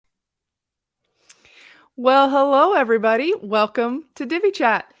Well, hello, everybody. Welcome to Divi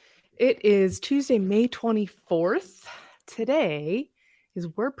Chat. It is Tuesday, May 24th. Today is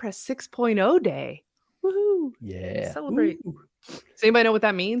WordPress 6.0 day. Woohoo! Yeah. Celebrate. Ooh. Does anybody know what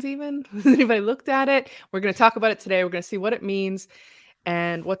that means even? Has anybody looked at it? We're going to talk about it today. We're going to see what it means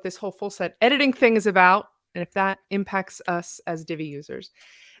and what this whole full set editing thing is about, and if that impacts us as Divi users.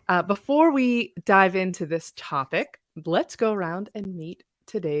 Before we dive into this topic, let's go around and meet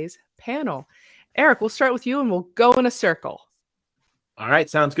today's panel. Eric, we'll start with you and we'll go in a circle. All right,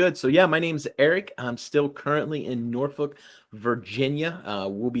 sounds good. So yeah, my name's Eric. I'm still currently in Norfolk, Virginia.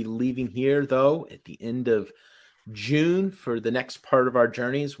 We'll be leaving here though at the end of June for the next part of our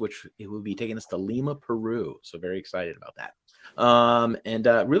journeys, which it will be taking us to Lima, Peru. So very excited about that. And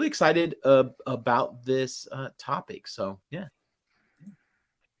really excited about this topic. So yeah.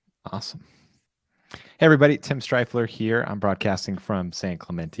 Awesome. Hey everybody, Tim Streifler here. I'm broadcasting from San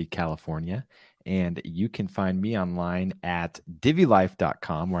Clemente, California. And you can find me online at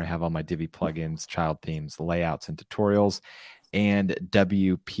divilife.com, where I have all my Divi plugins, child themes, layouts, and tutorials, and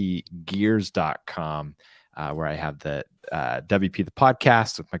wpgears.com, where I have the WP the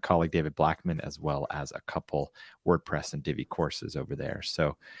podcast with my colleague David Blackman, as well as a couple WordPress and Divi courses over there.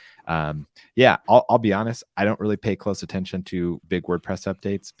 So yeah, I'll be honest, I don't really pay close attention to big WordPress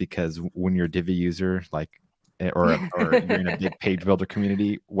updates, because when you're a Divi user, like, or you're in a big page builder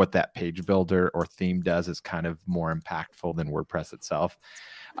community, what that page builder or theme does is kind of more impactful than WordPress itself.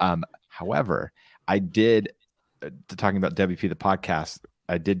 However, I did, talking about WP the podcast,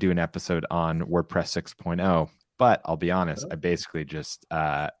 I did do an episode on WordPress 6.0, but I'll be honest, I basically just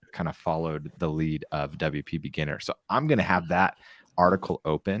kind of followed the lead of WP Beginner. So I'm going to have that article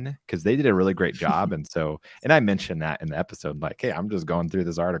open because they did a really great job. And I mentioned that in the episode, like, hey, I'm just going through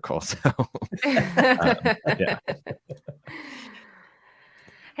this article. So yeah.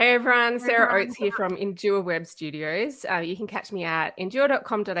 Hey everyone, Sarah Oates here from Endure Web Studios. You can catch me at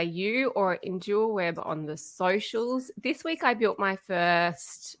endure.com.au or Endure Web on the socials. This week I built my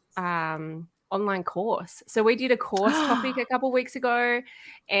first online course. So we did a course topic a couple of weeks ago,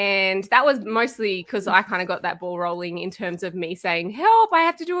 and that was mostly because I kind of got that ball rolling in terms of me saying, help, I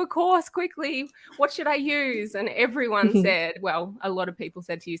have to do a course quickly. What should I use? And everyone said, well, a lot of people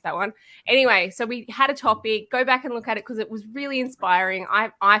said to use that one. Anyway, so we had a topic. Go back and look at it because it was really inspiring.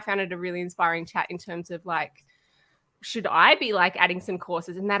 I found it a really inspiring chat in terms of like, should I be like adding some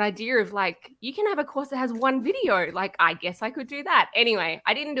courses, and that idea of like, you can have a course that has one video. Like, I guess I could do that. Anyway,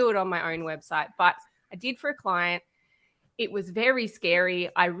 I didn't do it on my own website, but I did for a client. It was very scary.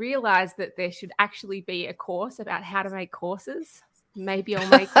 I realized that there should actually be a course about how to make courses. Maybe I'll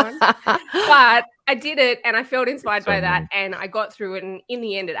make one, but I did it and I felt inspired by that. And I got through it. And in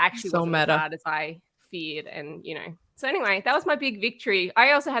the end, it actually wasn't as hard as I feared. And, you know, so anyway, that was my big victory.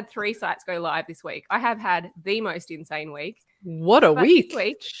 I also had 3 sites go live this week. I have had the most insane week. What a week. This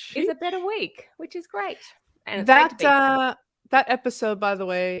week is a better week, which is great. And that episode, by the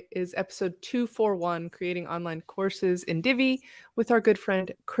way, is episode 241, Creating Online Courses in Divi, with our good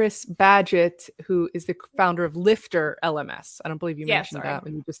friend Chris Badgett, who is the founder of Lifter LMS. I don't believe you mentioned that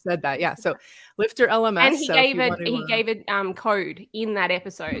when you just said that. Yeah, so Lifter LMS. And he gave a code in that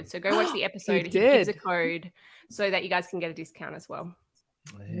episode. So go watch the episode. He gives a code so that you guys can get a discount as well,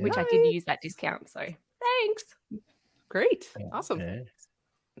 which I did use that discount. So thanks. Great. Awesome. Yeah.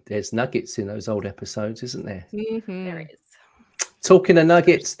 There's nuggets in those old episodes, isn't there? Mm-hmm. There is. Talking of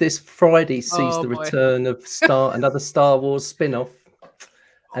nuggets, this Friday sees the return of another Star Wars spin-off.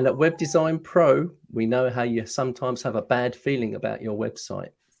 And at Web Design Pro, we know how you sometimes have a bad feeling about your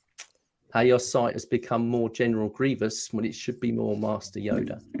website. How your site has become more General Grievous when it should be more Master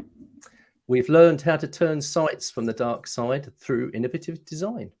Yoda. We've learned how to turn sites from the dark side through innovative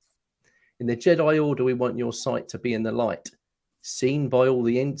design. In the Jedi Order, we want your site to be in the light, seen by all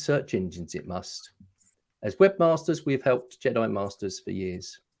the search engines it must. As webmasters, we've helped Jedi Masters for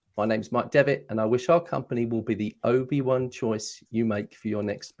years. My name's Mike Devitt, and I wish our company will be the Obi-Wan choice you make for your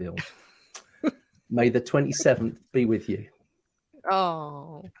next build. May the 27th be with you.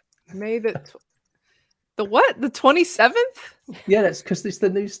 Oh, May the what? The 27th? Yeah, that's because it's the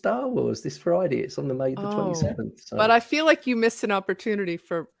new Star Wars this Friday. It's on the May the 27th. So. But I feel like you missed an opportunity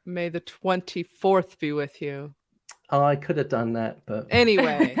for May the 24th be with you. I could have done that, but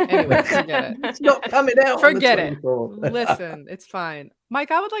anyway, forget it. It's not coming out. Forget it. Listen, it's fine. Mike,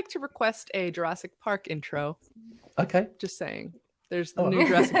 I would like to request a Jurassic Park intro. Okay. Just saying. There's the new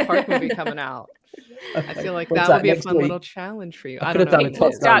Jurassic Park movie coming out. Okay. I feel like that would be a fun little challenge for you. I don't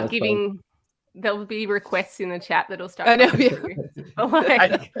know. There'll be requests in the chat that'll start. I know.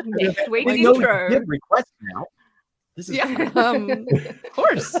 Next week's intro. You have requests now. This is of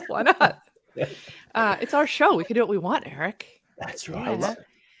course. Why not? It's our show. We can do what we want, Eric. That's right. Yeah.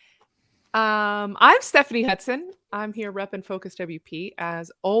 I'm Stephanie Hudson. I'm here repping Focus WP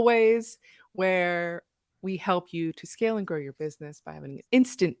as always, where we help you to scale and grow your business by having an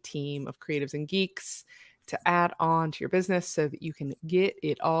instant team of creatives and geeks to add on to your business so that you can get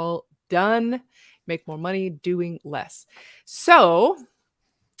it all done, make more money doing less. So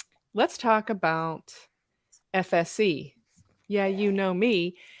let's talk about FSE. Yeah, you know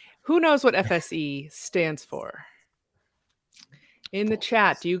me. Who knows what FSE stands for? In the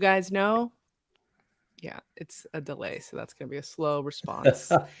chat, do you guys know? Yeah, it's a delay, so that's going to be a slow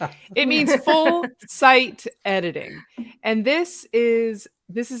response. It means full site editing. And this is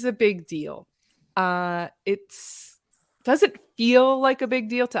a big deal. It's doesn't feel like a big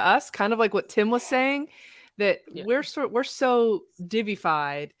deal to us, kind of like what Tim was saying, that we're so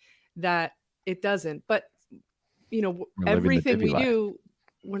Divified that it doesn't. But you know, everything we do,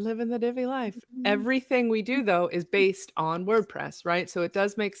 we're living the Divi life. Everything we do, though, is based on WordPress, right? So it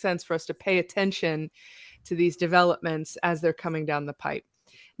does make sense for us to pay attention to these developments as they're coming down the pipe.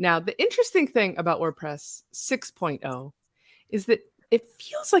 Now, the interesting thing about WordPress 6.0 is that it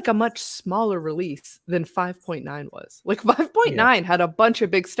feels like a much smaller release than 5.9 was. Like 5.9 had a bunch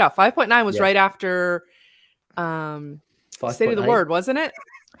of big stuff. 5.9 was right after State of the Word, wasn't it?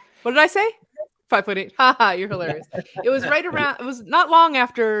 What did I say? 5.8. Haha, you're hilarious. It was right around, it was not long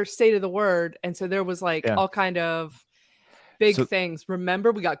after State of the Word. And so there was like all kind of big things.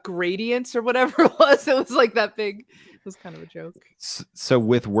 Remember, we got gradients or whatever it was. It was like that big, it was kind of a joke. So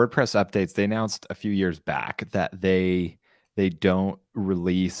with WordPress updates, they announced a few years back that they don't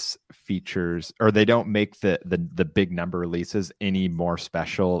release features, or they don't make the big number releases any more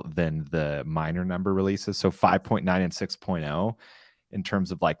special than the minor number releases. So 5.9 and 6.0, in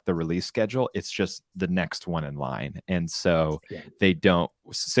terms of like the release schedule, it's just the next one in line. And so they don't,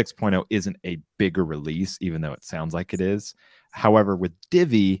 6.0 isn't a bigger release, even though it sounds like it is. However, with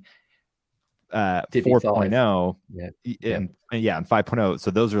Divi 4.0 and 5.0, so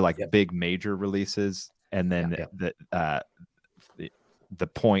those are like big major releases. And then the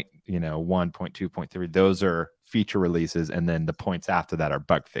point, 1, 2, 3, those are feature releases, and then the points after that are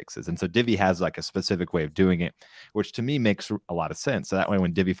bug fixes. And so Divi has like a specific way of doing it, which to me makes a lot of sense. So that way,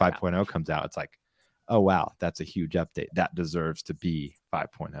 when Divi 5.0 comes out, it's like, oh wow, that's a huge update. That deserves to be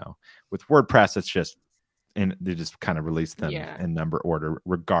 5.0. With WordPress, it's just, and they just kind of release them in number order,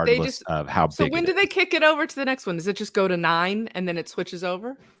 regardless of how big. So when do they kick it over to the next one? Does it just go to 9 and then it switches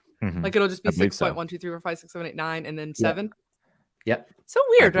over? Mm-hmm. Like it'll just be 6.1, 2, 3, 4, 5, 6, 7, 8, 9, and then 7. Yep. So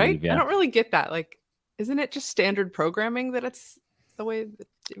weird, right? I don't really get that. Like, isn't it just standard programming that it's the way that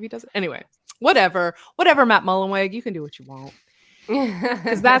Divi does it? Anyway, whatever, Matt Mullenweg, you can do what you want.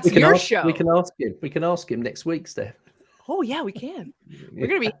 Because that's your show. We can ask him next week, Steph. Oh yeah, we can. We're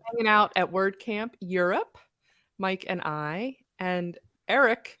gonna be hanging out at WordCamp Europe. Mike and I, and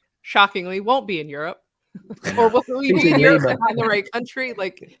Eric, shockingly, won't be in Europe. Or will we be in Europe and find the right country?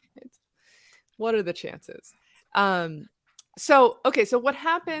 Like, what are the chances? So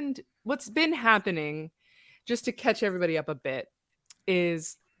what's been happening, just to catch everybody up a bit,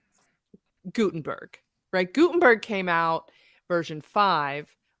 is Gutenberg, right? Gutenberg came out version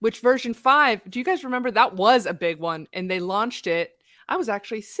 5, which version 5, do you guys remember that was a big one? And they launched it. I was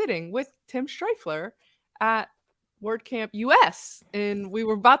actually sitting with Tim Streifler at WordCamp US, and we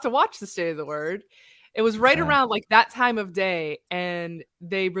were about to watch the State of the Word. It was right around like that time of day, and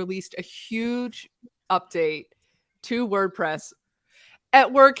they released a huge update to WordPress at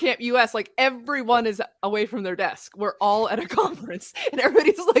WordCamp US. Like everyone is away from their desk. We're all at a conference, and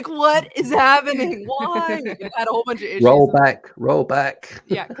everybody's like, "What is happening? Why?" It had a whole bunch of issues. Roll back.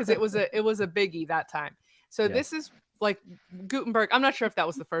 Yeah, because it was a biggie that time. So this is like Gutenberg. I'm not sure if that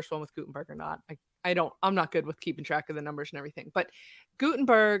was the first one with Gutenberg or not. I'm not good with keeping track of the numbers and everything. But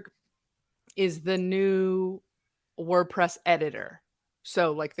Gutenberg is the new WordPress editor.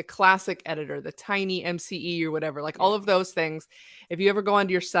 So like the classic editor, the tiny MCE or whatever, like all of those things. If you ever go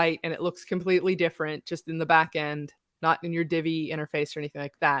onto your site and it looks completely different, just in the back end, not in your Divi interface or anything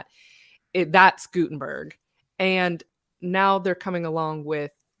like that, that's Gutenberg. And now they're coming along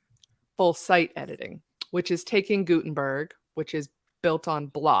with full site editing, which is taking Gutenberg, which is built on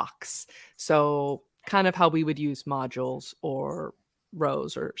blocks. So kind of how we would use modules or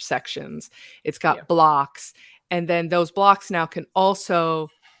rows or sections. It's got blocks. And then those blocks now can also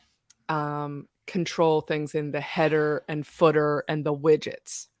control things in the header and footer and the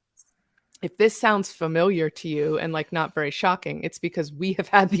widgets. If this sounds familiar to you and like not very shocking, it's because we have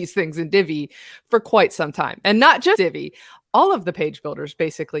had these things in Divi for quite some time. And not just Divi, all of the page builders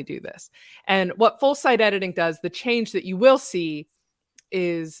basically do this. And what full site editing does, the change that you will see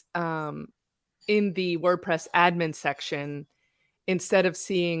is in the WordPress admin section, instead of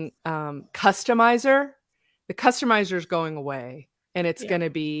seeing customizer, the customizer is going away, and it's going to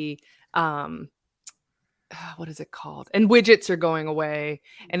be what is it called? And widgets are going away,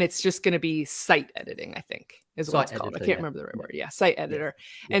 and it's just going to be site editing, I think is what it's called. I can't remember the right word. Yeah, site editor.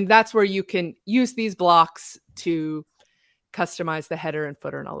 Yeah. And that's where you can use these blocks to customize the header and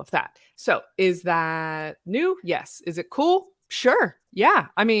footer and all of that. So is that new? Yes. Is it cool? Sure. Yeah.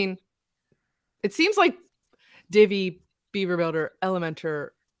 I mean, it seems like Divi, Beaver Builder, Elementor,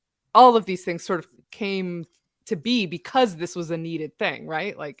 all of these things sort of came to be because this was a needed thing,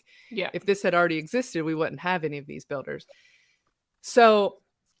 right? Like, if this had already existed, we wouldn't have any of these builders. So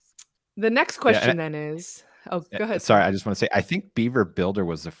the next question then is, go ahead. Sorry, I just want to say, I think Beaver Builder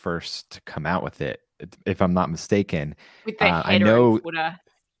was the first to come out with it, if I'm not mistaken. With the header, I know. And footer.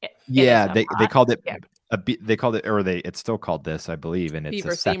 Yeah, they called it. They called it, or it's still called this, I believe, and it's Beaver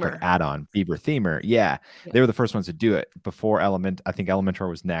a separate Themer. add-on, Beaver Themer. Yeah, they were the first ones to do it before Element. I think Elementor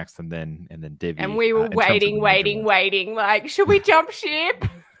was next, and then Divi. And we were waiting. Like, should we jump ship?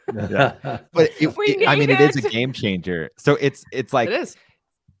 Yeah, but it is a game changer. So it's like it is.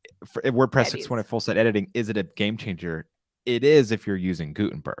 For WordPress 6.1 full set editing. Is it a game changer? It is if you're using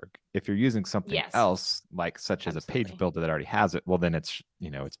Gutenberg. If you're using something else, like such as a page builder that already has it, well, then it's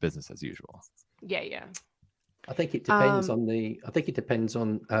it's business as usual. Yeah. I think it depends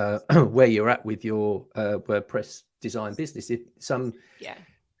on where you're at with your WordPress design business. If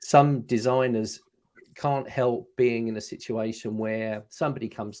some designers can't help being in a situation where somebody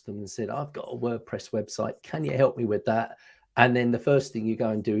comes to them and said, "I've got a WordPress website. Can you help me with that?" And then the first thing you go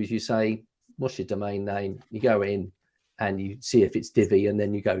and do is you say, "What's your domain name?" You go in and you see if it's Divi, and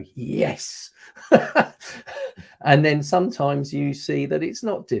then you go, "Yes." And then sometimes you see that it's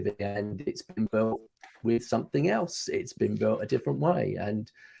not Divi and it's been built with something else. It's been built a different way. And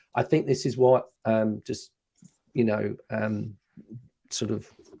I think this is what sort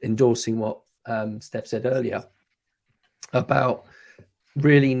of endorsing what Steph said earlier about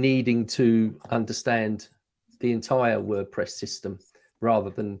really needing to understand the entire WordPress system rather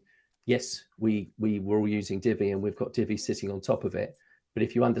than, yes, we were all using Divi and we've got Divi sitting on top of it. But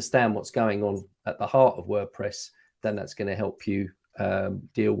if you understand what's going on at the heart of WordPress, then that's going to help you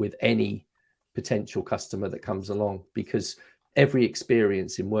deal with any potential customer that comes along, because every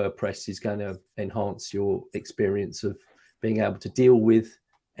experience in WordPress is going to enhance your experience of being able to deal with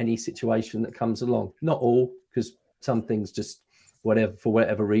any situation that comes along. Not all, because some things just for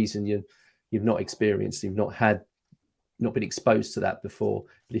whatever reason you've not experienced, you've not been exposed to that before.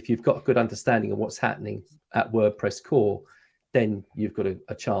 But if you've got a good understanding of what's happening at WordPress core, then you've got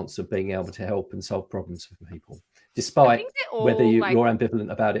a chance of being able to help and solve problems for people, despite whether you're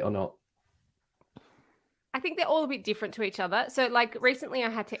ambivalent about it or not. I think they're all a bit different to each other. So like recently I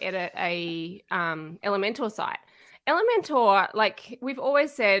had to edit a Elementor site. Elementor, like we've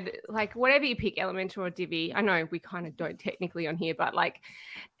always said, like whatever you pick, Elementor or Divi, I know we kind of don't technically on here, but like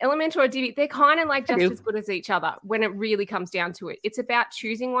Elementor or Divi, they're kind of like just as good as each other when it really comes down to it. It's about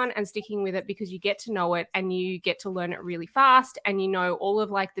choosing one and sticking with it because you get to know it and you get to learn it really fast, and you know all of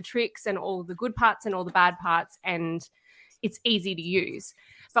like the tricks and all the good parts and all the bad parts, and it's easy to use.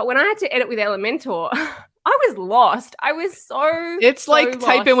 But when I had to edit with Elementor, I was lost. I was It's like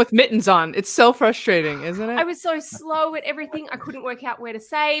typing with mittens on. It's so frustrating, isn't it? I was so slow at everything. I couldn't work out where to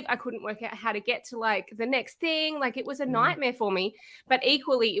save. I couldn't work out how to get to like the next thing. Like it was a nightmare for me. But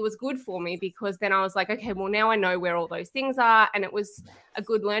equally, it was good for me because then I was like, okay, well, now I know where all those things are. And it was a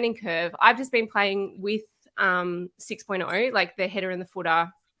good learning curve. I've just been playing with 6.0, like the header and the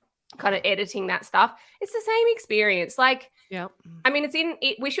footer, kind of editing that stuff. It's the same experience. Like, I mean,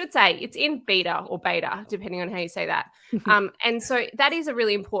 we should say it's in beta or beta, depending on how you say that. And so that is a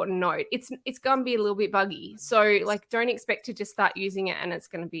really important note. It's going to be a little bit buggy. So like, don't expect to just start using it and it's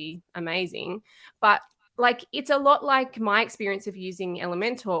going to be amazing. But like, it's a lot like my experience of using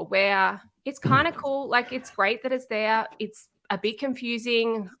Elementor, where it's kind of cool. Like, it's great that it's there. It's a bit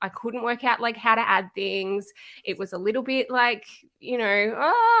confusing. I couldn't work out like how to add things. It was a little bit like,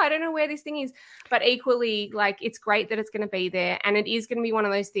 I don't know where this thing is, but equally like it's great that it's going to be there. And it is going to be one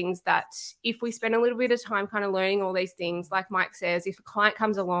of those things that if we spend a little bit of time kind of learning all these things, like Mike says, if a client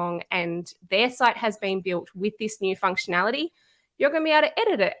comes along and their site has been built with this new functionality, you're going to be able to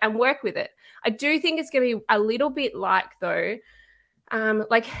edit it and work with it. I do think it's going to be a little bit like though,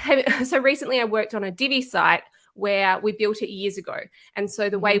 so recently I worked on a Divi site where we built it years ago. And so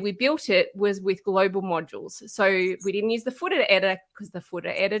the way we built it was with global modules. So we didn't use the footer editor because the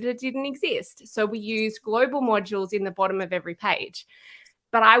footer editor didn't exist. So we used global modules in the bottom of every page.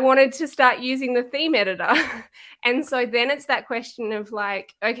 but I wanted to start using the theme editor. And so then it's that question of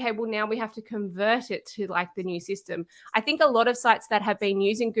like, okay, well, now we have to convert it to like the new system. I think a lot of sites that have been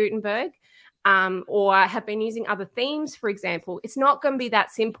using Gutenberg or have been using other themes, for example, it's not going to be that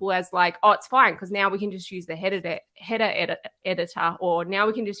simple as like, oh, it's fine because now we can just use the header editor, or now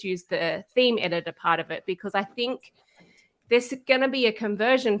we can just use the theme editor part of it, because I think there's going to be a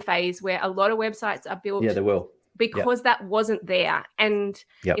conversion phase where a lot of websites are built. Yeah, there will. Because that wasn't there. And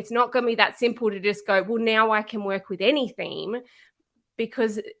it's not going to be that simple to just go, well, now I can work with any theme,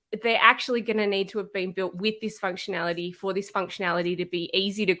 because they're actually going to need to have been built with this functionality for this functionality to be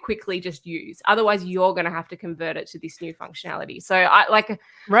easy to quickly just use. Otherwise, you're going to have to convert it to this new functionality. So I like...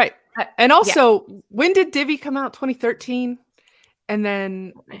 Right. And also, when did Divi come out? 2013? And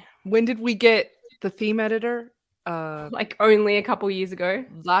then when did we get the theme editor? Like only a couple years ago.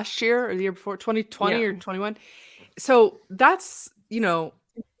 Last year or the year before, 2020 or 21. So that's,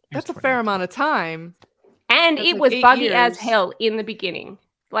 that's a fair amount of time. And it was buggy as hell in the beginning.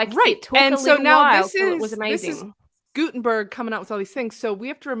 Like, right. It took a little while till it was amazing. This is Gutenberg coming out with all these things. So we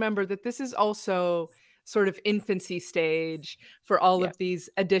have to remember that this is also sort of infancy stage for all of these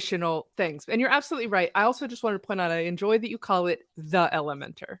additional things. And you're absolutely right. I also just wanted to point out, I enjoy that you call it the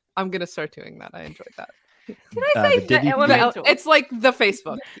Elementor. I'm going to start doing that. I enjoyed that. Did I say the Elementor? It's like the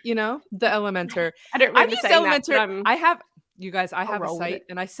Facebook, the Elementor. I don't remember saying Elementor. I have a site,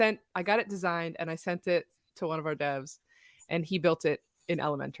 and I got it designed, and I sent it to one of our devs, and he built it in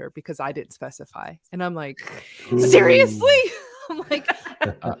Elementor because I didn't specify. And I'm like, seriously? I'm like,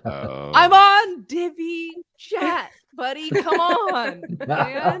 I'm on Divi chat, buddy. Come on,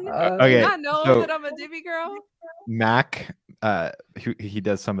 man. Okay, you not know that I'm a Divi girl? Mac, he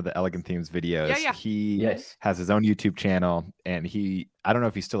does some of the Elegant Themes videos. Yeah. He has his own YouTube channel, and I don't know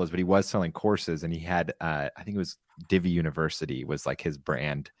if he still is, but he was selling courses, and he had, I think it was Divi University was like his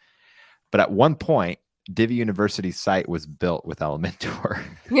brand. But at one point, Divi University's site was built with Elementor.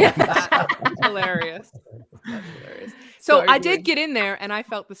 That's hilarious. That's hilarious. So I did get in there, and I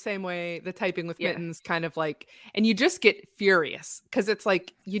felt the same way. The typing with mittens, kind of like, and you just get furious because it's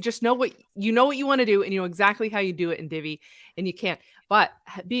like you just know what you want to do, and you know exactly how you do it in Divi, and you can't. But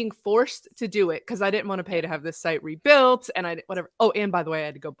being forced to do it because I didn't want to pay to have this site rebuilt, and whatever. Oh, and by the way, I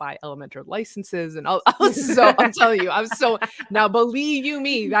had to go buy Elementor licenses, and I'm telling you, now believe you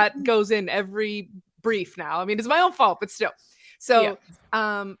me, that goes in every brief now. I mean, it's my own fault, but still. So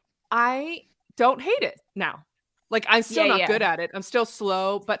I don't hate it now. Like, I'm still not good at it. I'm still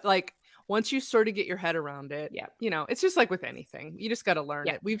slow, but like once you sort of get your head around it, it's just like with anything. You just got to learn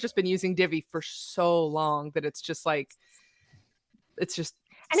it. We've just been using Divi for so long that it's just like, it's just.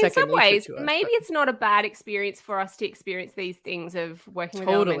 And in some ways, maybe it's not a bad experience for us to experience these things of working with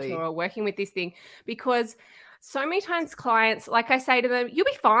Elementor or working with this thing, because so many times clients, like I say to them, you'll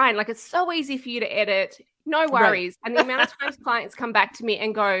be fine. Like, it's so easy for you to edit. No worries. Right. And the amount of times clients come back to me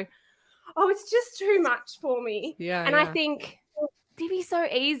and go, oh, it's just too much for me. And I think Divi's so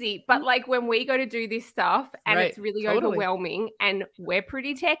easy. But like when we go to do this stuff and it's really overwhelming and we're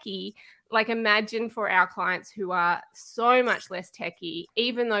pretty techie, like imagine for our clients who are so much less techie,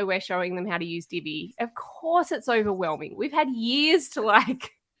 even though we're showing them how to use Divi, of course it's overwhelming. We've had years to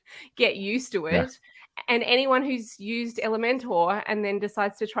like get used to it. Yeah. And anyone who's used Elementor and then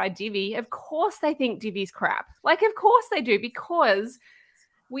decides to try Divi, of course they think Divi's crap. Like, of course they do, because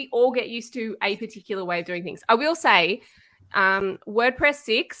we all get used to a particular way of doing things. I will say WordPress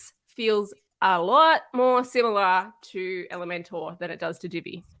 6 feels a lot more similar to Elementor than it does to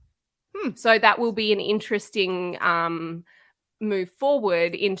Divi. So that will be an interesting move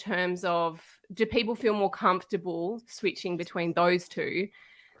forward in terms of, do people feel more comfortable switching between those two?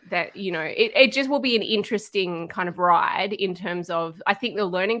 That, it just will be an interesting kind of ride in terms of, I think the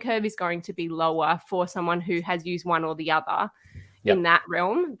learning curve is going to be lower for someone who has used one or the other in that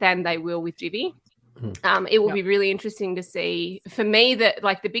realm than they will with Divi. It will be really interesting to see. For me, that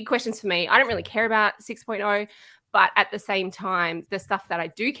like the big questions for me, I don't really care about 6.0, but at the same time, the stuff that I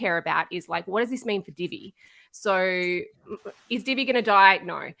do care about is like, what does this mean for Divi? So is Divi going to die?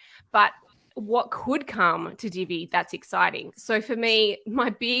 No. But what could come to Divi that's exciting? So for me,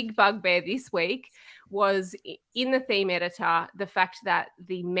 my big bugbear this week was in the theme editor, the fact that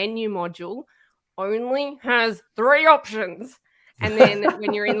the menu module only has 3 options. And then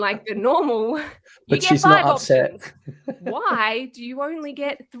when you're in like the normal, you get 5 options. Why do you only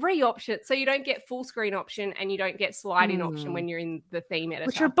get 3 options? So you don't get full screen option and you don't get slide in option when you're in the theme editor.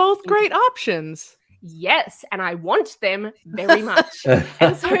 Which are both great options. Yes, and I want them very much.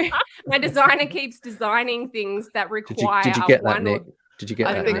 And so my designer keeps designing things that require Did you get that, Nick? Did you get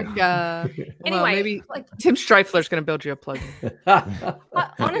I that? think, well, Anyway, maybe like- Tim Streifler's going to build you a plugin.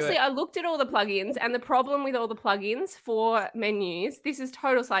 Honestly, I looked at all the plugins, and the problem with all the plugins for menus, this is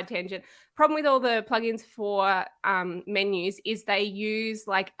total side tangent. Problem with all the plugins for menus is they use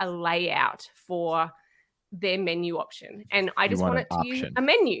like a layout for their menu option, and I just want want it an to use option. a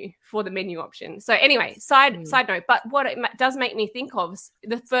menu for the menu option. So anyway, side note, but what it does make me think of,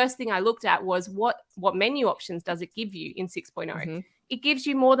 the first thing I looked at was what menu options does it give you in 6.0? It gives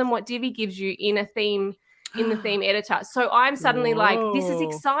you more than what Divi gives you in a theme, in the theme editor. So I'm suddenly like, this is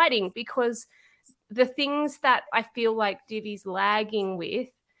exciting, because the things that I feel like Divi's lagging with,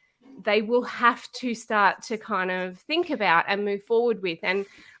 they will have to start to kind of think about and move forward with. And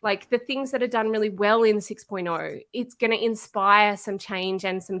like the things that are done really well in 6.0, it's going to inspire some change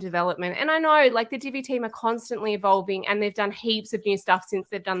and some development. And I know like the Divi team are constantly evolving, and they've done heaps of new stuff since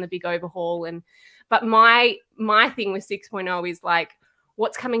they've done the big overhaul. But my thing with 6.0 is like,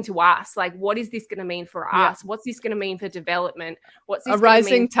 what's coming to us? Like, what is this going to mean for us? What's this going to mean for development? What's this a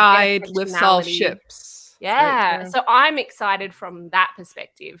rising tide lifts all functionality? ships. Yeah. Right? So I'm excited from that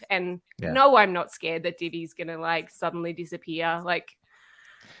perspective. And Yeah. no, I'm not scared that Divi's going to like suddenly disappear. Like,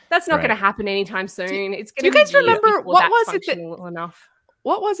 that's not going to happen anytime soon. It's going to do you guys remember what was it that enough?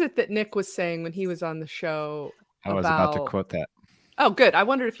 What was it that Nick was saying when he was on the show? I was about to quote that. Oh, good. I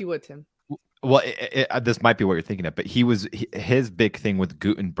wondered if you would, Tim. Well, this might be what you're thinking of, but his big thing with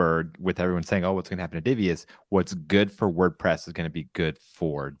Gutenberg, with everyone saying, "Oh, what's going to happen to Divi?" is what's good for WordPress is going to be good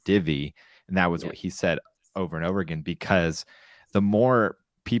for Divi, and that was what he said over and over again. Because the more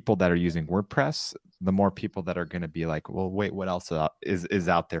people that are using WordPress, the more people that are going to be like, "Well, wait, what else is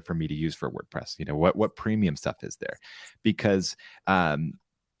out there for me to use for WordPress? You know, what premium stuff is there?" Because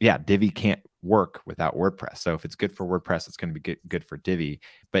Divi can't work without WordPress. So if it's good for WordPress, it's going to be good for Divi.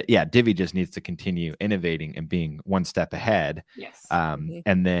 But yeah, Divi just needs to continue innovating and being one step ahead. Yes.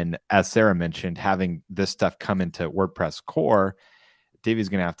 And then, as Sarah mentioned, having this stuff come into WordPress core, Divi is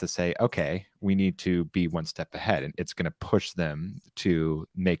going to have to say, okay, we need to be one step ahead. And it's going to push them to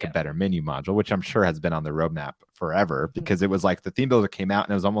make a better menu module, which I'm sure has been on the roadmap forever, because it was like the theme builder came out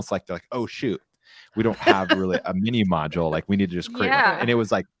and it was almost like, they're like, oh, shoot, we don't have really a menu module. Like, we need to just create one. And it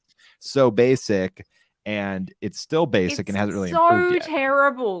was like so basic, and it's still basic and hasn't really improved yet. So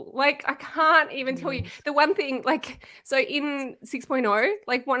terrible. Like, I can't even tell you. The one thing, like, so in 6.0,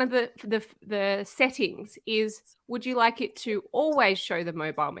 like one of the settings is, would you like it to always show the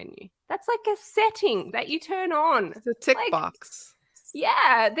mobile menu? That's like a setting that you turn on. It's a tick like, box.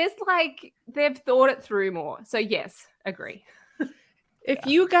 Yeah, there's like, they've thought it through more. So yes, agree. If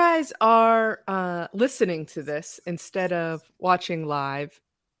you guys are listening to this instead of watching live,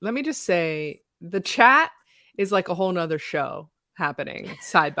 let me just say the chat is like a whole nother show happening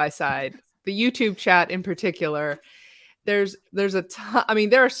side by side. The YouTube chat in particular, there's a ton. I mean,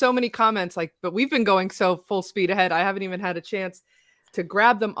 there are so many comments, like, but we've been going so full speed ahead. I haven't even had a chance to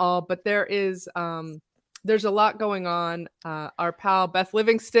grab them all, but there's a lot going on. Our pal Beth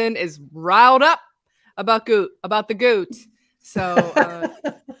Livingston is riled up about the Goot. So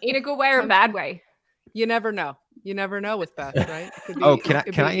in a good way or a bad way. You never know. You never know with Beth, right?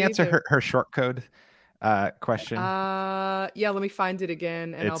 Can I answer her short code question? Yeah, let me find it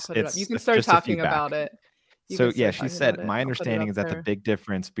again and I'll put it up. You can start talking about it. She said, my understanding is that the big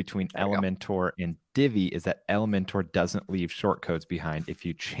difference between Elementor and Divi is that Elementor doesn't leave shortcodes behind if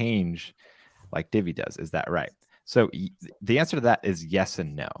you change like Divi does. Is that right? So the answer to that is yes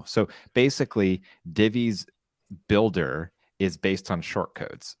and no. So basically, Divi's builder is based on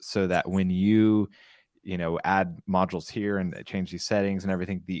shortcodes, so that when you add modules here and change these settings and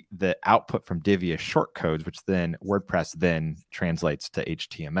everything, the output from Divi is shortcodes, which then WordPress then translates to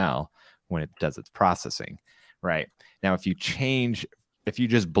HTML when it does its processing. Right now, if you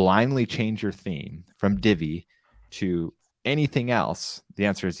just blindly change your theme from Divi to anything else, the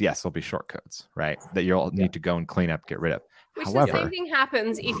answer is yes, there'll be shortcodes, right? That you'll need to go and clean up, get rid of. However, the same thing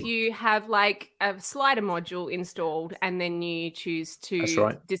happens if you have like a slider module installed and then you choose to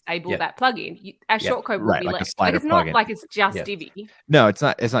disable that plugin. A shortcode will be like left. Like it's not like it's just Divi. No, it's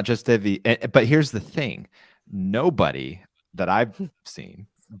not. It's not just Divi. But here's the thing: nobody that I've seen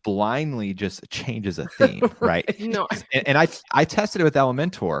blindly just changes a theme, right? No. And I tested it with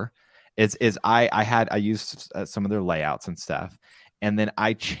Elementor. I used some of their layouts and stuff, and then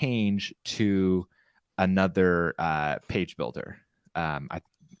I changed to another page builder. I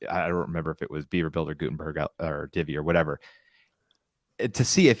don't remember if it was Beaver Builder, Gutenberg, or Divi or whatever, to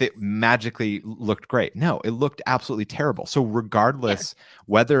see if it magically looked great. No, it looked absolutely terrible. So regardless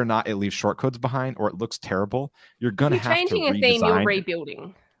whether or not it leaves shortcodes behind or it looks terrible, you're going to have to redesign. Changing a theme, you're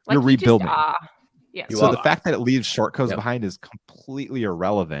rebuilding. You're rebuilding. Yeah. You So are. the fact that it leaves shortcodes Yep. behind is completely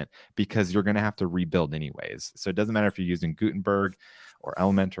irrelevant because you're going to have to rebuild anyways. So it doesn't matter if you're using Gutenberg or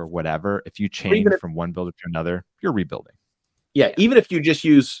Element or whatever. If you change even if- from one builder to another, you're rebuilding. Yeah, even if you just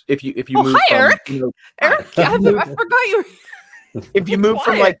use if you Oh, move hi, from Eric. you know, Eric, I forgot you. if you move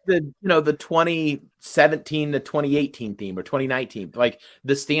from Quiet. like the 2017 to 2018 theme or 2019, like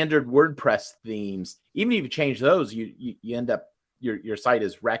the standard WordPress themes, even if you change those, you end up your site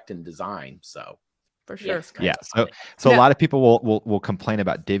is wrecked in design. So For sure. it's kind Yeah. of So a Yeah. lot of people will complain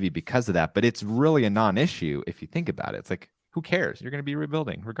about Divi because of that, but it's really a non-issue if you think about it. It's like, who cares? You're going to be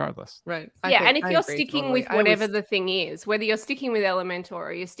rebuilding regardless. Right. Yeah, and if I you're agree sticking totally. with I whatever was- the thing is, whether you're sticking with Elementor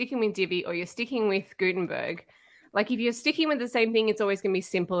or you're sticking with Divi or you're sticking with Gutenberg, like if you're sticking with the same thing, it's always going to be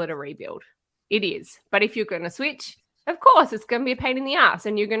simpler to rebuild. It is. But if you're going to switch, of course, it's going to be a pain in the ass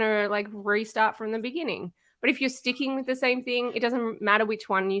and you're going to like restart from the beginning. But if you're sticking with the same thing, it doesn't matter which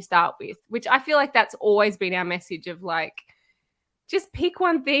one you start with, which I feel like that's always been our message of like, just pick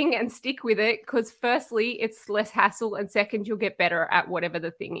one thing and stick with it because firstly, it's less hassle and second, you'll get better at whatever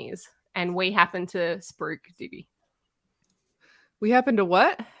the thing is. And we happen to spruik Divi. We happen to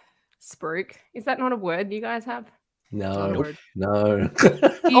what? Spruik. Is that not a word you guys have? Not a No, word. no. Do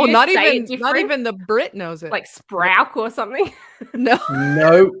you Oh, just not say it even different? the Brit knows it. Like sprout or something. no.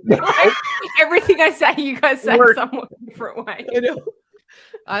 no. Everything I say, you guys say Word. somewhat different way.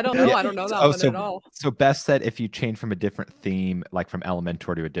 I don't know. Yeah. I don't know that Oh, one at all. So Beth said if you change from a different theme, like from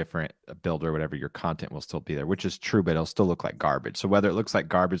Elementor to a different builder or whatever, your content will still be there, which is true, but it'll still look like garbage. So whether it looks like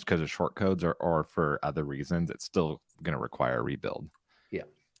garbage because of shortcodes or for other reasons, it's still going to require a rebuild.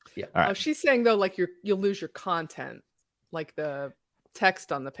 Yeah. All Oh, right. she's saying though, like you'll lose your content, like the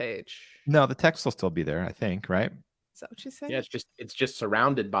text on the page. No, the text will still be there, I think, right? Is that what she's saying? yeah, it's just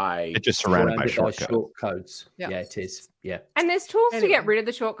surrounded by It's just surrounded by shortcodes. shortcodes. Yeah. Yeah, it is. Yeah. And there's tools to Anyway. get rid of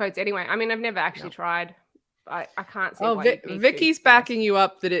the shortcodes anyway. I mean, I've never actually tried. I can't see Oh, why you'd need to. Vicky's backing you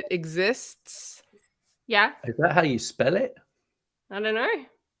up that it exists. Yeah, Is that how you spell it? I don't know.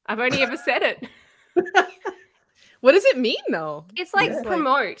 I've only ever said it. What does it mean though? It's like Yeah.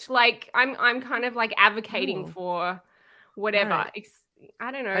 promote. Like I'm kind of like advocating Oh. for whatever. Alright.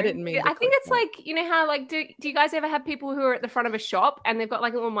 I don't know. I didn't mean to I think click it's that. like, you know how like do you guys ever have people who are at the front of a shop and they've got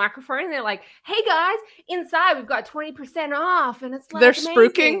like a little microphone and they're like, "Hey guys, inside we've got 20% off," and it's like They're amazing.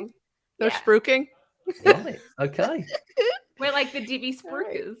 spruiking? They're Yeah. spruiking. Right. Okay. We're like the Divi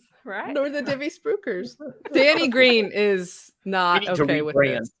Alright. spruikers, right? Nor the Divi Spruikers. Danny Green is not We need to okay with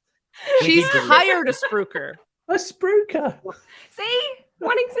rebrand. this. We She's need to hired a spruiker. A spruiker. See?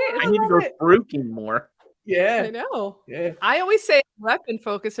 One I exists. need to go spruiking more. I Yeah. know. Yeah. I always say weapon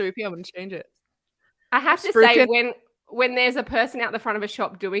focus so I'm going to change it. I have to Spruiking. say when there's a person out the front of a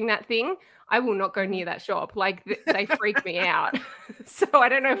shop doing that thing, I will not go near that shop. Like they freak me out. So I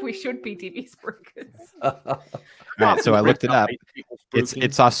don't know if we should be Divi spruikers. All right, so I looked it up. People It's spruiking.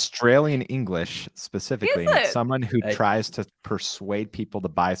 it's Australian English specifically. and it's it? someone who Hey. tries to persuade people to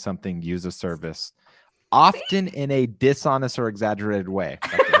buy something, use a service, often in a dishonest or exaggerated way.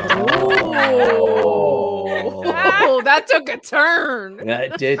 Oh, that took a turn. Yeah,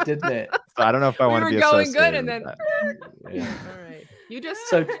 it did, didn't it? So I don't know if I We want to were be going good, associated and with then- that. Yeah. All right. You just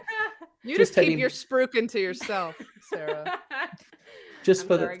So you just just keep heading- your spruiking to yourself, Sarah. just I'm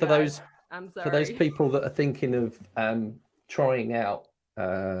for sorry, for guys. those I'm sorry. for those people that are thinking of trying out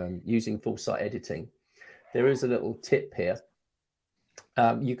using full site editing, there is a little tip here.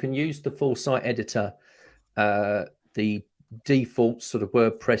 You can use the full site editor, the default sort of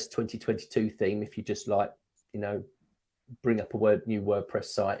WordPress 2022 theme, if you just like, bring up a new WordPress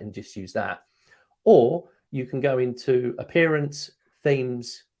site and just use that. Or you can go into Appearance,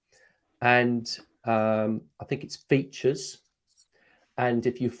 Themes, and I think it's Features. And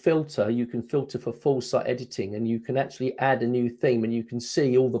if you filter, you can filter for full site editing, and you can actually add a new theme, and you can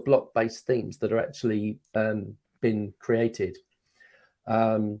see all the block-based themes that are actually been created.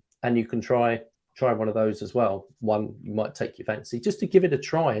 And you can try one of those as well. One you might take your fancy, just to give it a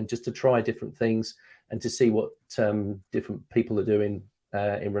try, and just to try different things, and to see what different people are doing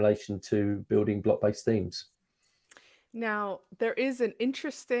in relation to building block-based themes. Now, there is an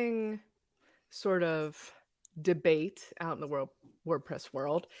interesting sort of debate out in the WordPress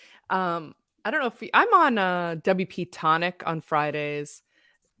world. I don't know if I'm on WP Tonic on Fridays,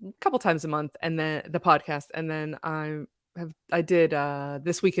 a couple times a month, and then the podcast, and then I did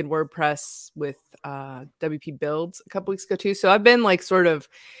This Week in WordPress with WP Builds a couple weeks ago too. So I've been like sort of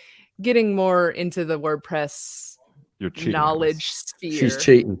getting more into the WordPress You're cheating. knowledge sphere. She's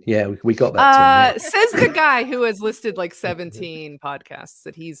cheating. Yeah, we got that. Says the guy who has listed like 17 podcasts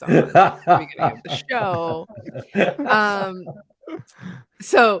that he's on at the beginning of the show.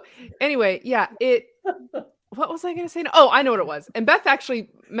 So anyway, yeah, what was I going to say? Oh, I know what it was. And Beth actually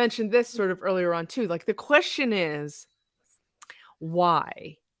mentioned this sort of earlier on too. Like the question is,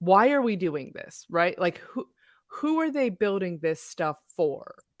 why? Why are we doing this? Right? Like who are they building this stuff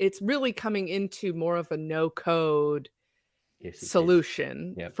for? It's really coming into more of a no code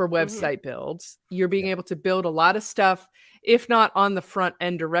solution for website builds. You're being able to build a lot of stuff, if not on the front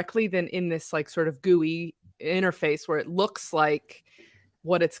end directly, then in this like sort of GUI interface where it looks like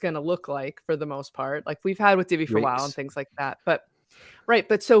what it's going to look like for the most part, like we've had with Divi for a while and things like that. But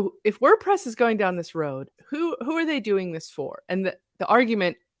but so if WordPress is going down this road, who are they doing this for? And the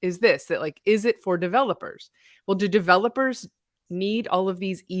argument is this, that like, is it for developers? Well, do developers need all of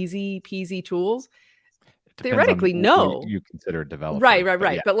these easy peasy tools? Theoretically, no. You consider a developer,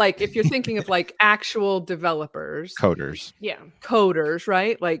 right. But like, if you're thinking of like actual developers, coders,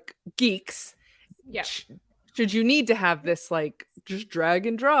 right? Like geeks, should you need to have this like just drag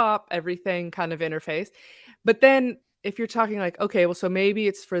and drop everything kind of interface? But then if you're talking like, okay, well, so maybe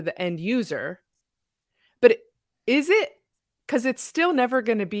it's for the end user, but is it? Because it's still never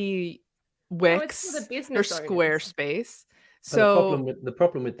going to be Wix or Squarespace. So the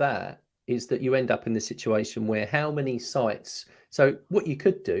problem with that is that you end up in the situation where how many sites. So what you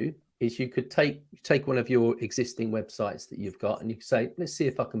could do is you could take one of your existing websites that you've got and you could say, let's see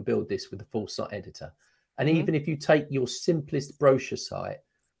if I can build this with a full site editor. And even if you take your simplest brochure site,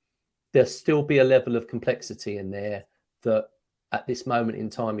 there'll still be a level of complexity in there that at this moment in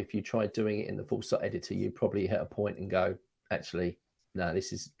time, if you tried doing it in the full site editor, you probably hit a point and go, actually, no,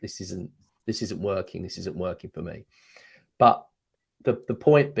 this isn't working. This isn't working for me. But the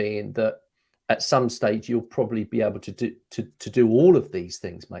point being that at some stage you'll probably be able to do all of these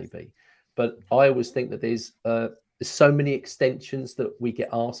things, maybe. But I always think that there's so many extensions that we get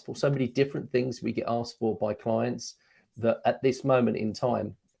asked for, so many different things we get asked for by clients that at this moment in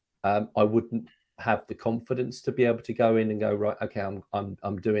time, I wouldn't have the confidence to be able to go in and go, right, okay,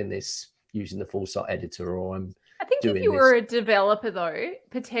 I'm doing this using the full site editor, or I think if you were a developer though,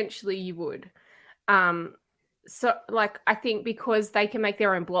 potentially you would. So like, I think because they can make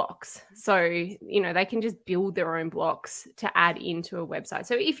their own blocks. So, they can just build their own blocks to add into a website.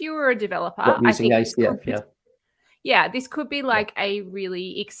 So if you were a developer, I think this could be like a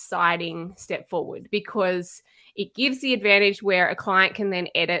really exciting step forward, because it gives the advantage where a client can then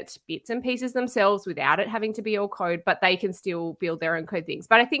edit bits and pieces themselves without it having to be all code, but they can still build their own code things.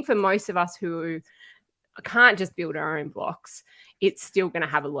 But I think for most of us who can't just build our own blocks, it's still going to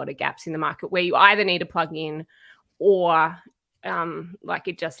have a lot of gaps in the market where you either need a plugin or like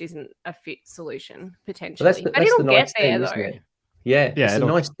it just isn't a fit solution potentially. But it'll get there though. Yeah, it's a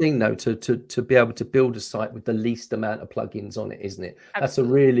nice thing though to be able to build a site with the least amount of plugins on it, isn't it?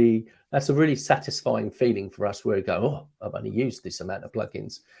 Absolutely. That's a really satisfying feeling for us, where we go, oh, I've only used this amount of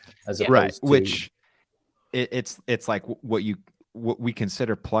plugins, as opposed to... Which it's like what we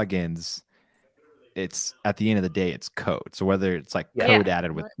consider plugins. It's at the end of the day, it's code. So whether it's like code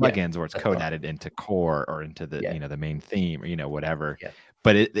added with plugins or it's code added into core or into the the main theme or whatever. Yeah.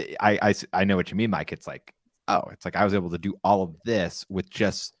 But I know what you mean, Mike. It's like, it's like I was able to do all of this with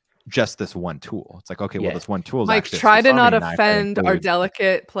just this one tool. It's like, okay, well, this one tool is Mike, try to not offend our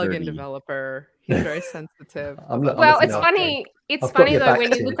delicate plugin developer. He's very sensitive. It's funny. It's funny though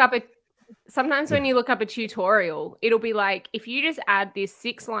when you look up sometimes when you look up a tutorial, it'll be like, if you just add this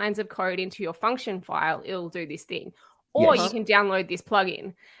 6 lines of code into your function file, it'll do this thing. Or you can download this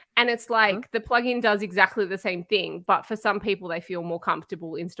plugin. And it's like the plugin does exactly the same thing, but for some people, they feel more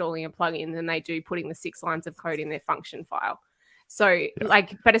comfortable installing a plugin than they do putting the 6 lines of code in their function file. So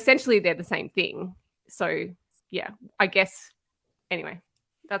but essentially they're the same thing. So I guess, anyway,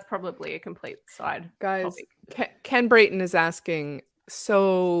 that's probably a complete side topic. Ken Brayton is asking,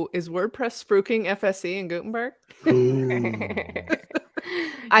 so is WordPress spruiking FSE and Gutenberg?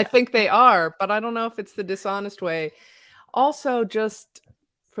 I think they are, but I don't know if it's the dishonest way. Also, just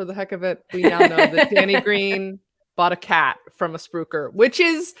for the heck of it, we now know that Danny Green bought a cat from a spruiker, which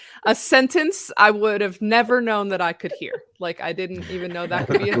is a sentence I would have never known that I could hear. Like, I didn't even know that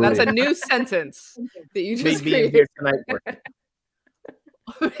could be that's a new sentence that you just created.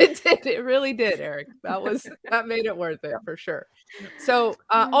 It did. It really did, Eric. That made it worth it for sure. So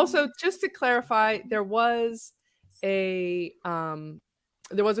also, just to clarify, there was a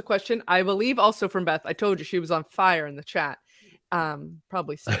question, I believe, also from Beth. I told you she was on fire in the chat.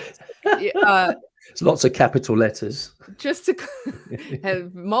 Probably so. It's lots of capital letters. Just to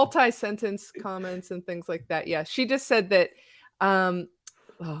have multi-sentence comments and things like that. Yeah, she just said that.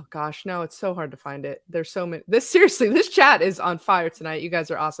 Oh gosh, no, it's so hard to find it. There's so many. This chat is on fire tonight. You guys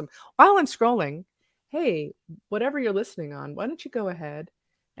are awesome. While I'm scrolling, hey, whatever you're listening on, why don't you go ahead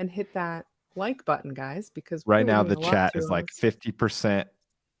and hit that like button, guys? Because Right really now, mean the a lot chat to is like us. 50%.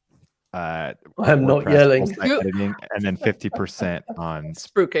 I'm not WordPress yelling. full site editing, and then 50% on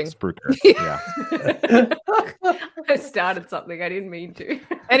Spruiking. Spruker. Yeah. I started something I didn't mean to.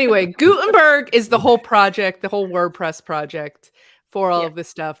 Anyway, Gutenberg is the whole project, the whole WordPress project for all of this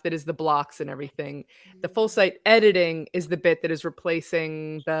stuff that is the blocks and everything. The full site editing is the bit that is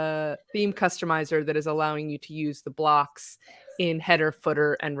replacing the theme customizer that is allowing you to use the blocks in header,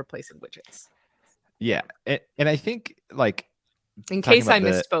 footer, and replacing widgets. Yeah. And I think like In talking case I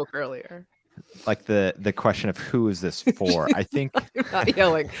about misspoke earlier. like the question of who is this for, I think I'm not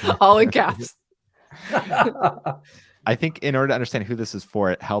yelling, all in caps. I think in order to understand who this is for,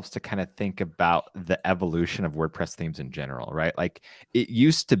 it helps to kind of think about the evolution of WordPress themes in general, right? Like it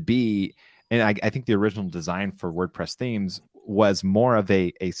used to be, and I think the original design for WordPress themes was more of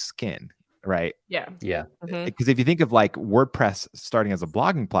a skin, right? Yeah. Yeah. Because if you think of like WordPress starting as a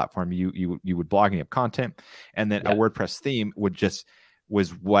blogging platform, you would blogging up content, and then a WordPress theme would just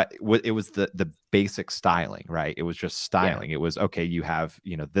was the basic styling, right? It was just styling. It was okay, you have,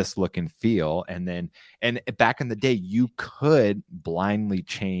 this look and feel, and back in the day you could blindly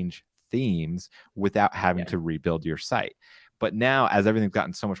change themes without having to rebuild your site. But now, as everything's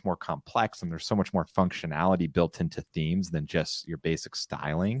gotten so much more complex and there's so much more functionality built into themes than just your basic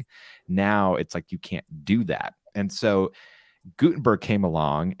styling, now it's like you can't do that. And so Gutenberg came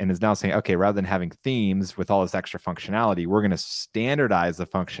along and is now saying, okay, rather than having themes with all this extra functionality, we're going to standardize the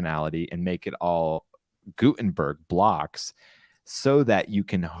functionality and make it all Gutenberg blocks so that you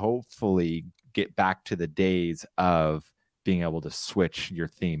can hopefully get back to the days of being able to switch your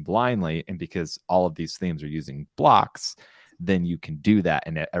theme blindly. And because all of these themes are using blocks, then you can do that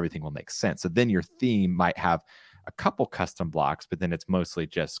and everything will make sense. So then your theme might have a couple custom blocks, but then it's mostly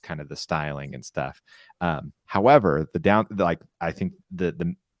just kind of the styling and stuff. However, I think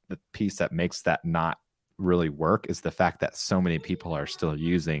the piece that makes that not really work is the fact that so many people are still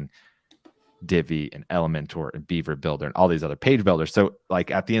using Divi and Elementor and Beaver Builder and all these other page builders. So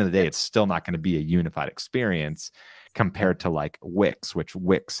like at the end of the day, it's still not going to be a unified experience compared to like Wix, which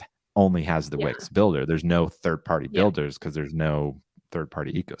Wix only has the Wix builder. There's no third-party builders because there's no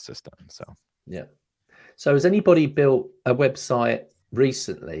third-party ecosystem. So has anybody built a website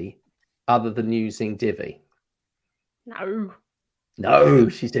recently other than using Divi? No,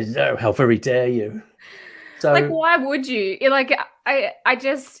 she says no. How very dare you? So, like, why would you? I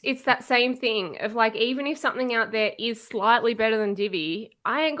just, it's that same thing of like, even if something out there is slightly better than Divi,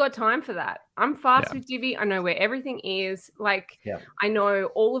 I ain't got time for that. I'm fast with Divi. I know where everything is. Like, I know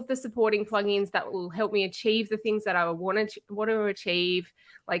all of the supporting plugins that will help me achieve the things that I want to achieve.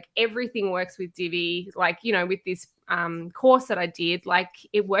 Like, everything works with Divi. Like, with this course that I did, like,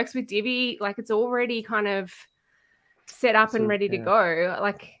 it works with Divi. Like, it's already kind of set up and ready to go.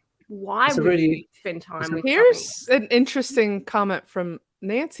 Like, why would you spend time with Here's an interesting comment from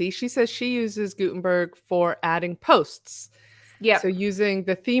Nancy. She says she uses Gutenberg for adding posts. Yeah. So using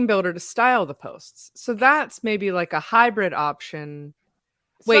the theme builder to style the posts. So that's maybe like a hybrid option.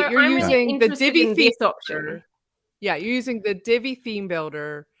 Wait, you're using the Divi theme builder. Yeah, you're using the Divi theme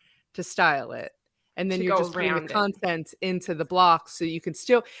builder to style it. And then you're just putting the content into the blocks so you can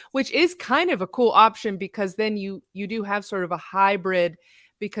still, which is kind of a cool option because then you do have sort of a hybrid.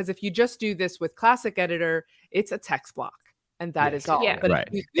 Because if you just do this with Classic Editor, it's a text block, and that is all. Yeah. But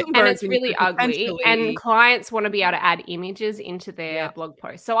and it's really ugly, and clients want to be able to add images into their blog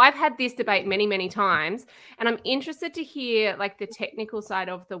post. So I've had this debate many, many times, and I'm interested to hear like the technical side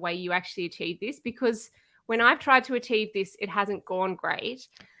of the way you actually achieve this, because when I've tried to achieve this, it hasn't gone great.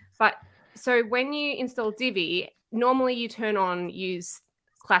 But so when you install Divi, normally you use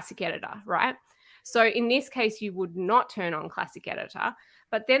Classic Editor, right? So in this case, you would not turn on Classic Editor.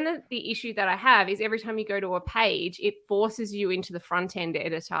 But then the issue that I have is every time you go to a page, it forces you into the front-end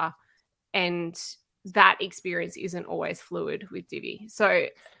editor, and that experience isn't always fluid with Divi. So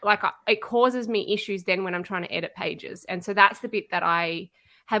like it causes me issues then when I'm trying to edit pages. And so that's the bit that I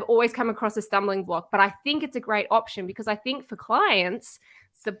have always come across a stumbling block. But I think it's a great option because I think for clients,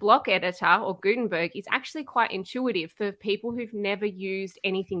 the block editor or Gutenberg is actually quite intuitive for people who've never used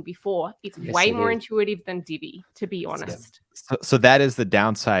anything before. It's way more intuitive than Divi, to be honest. So that is the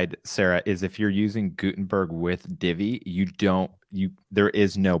downside, Sarah, is if you're using Gutenberg with Divi, there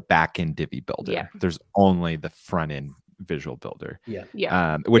is no back-end Divi builder. Yeah. There's only the front-end visual builder.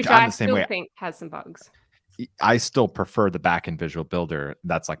 Which I'm the same way. I think has some bugs. I still prefer the back-end visual builder.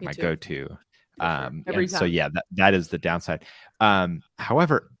 That's like my go-to. So that is the downside.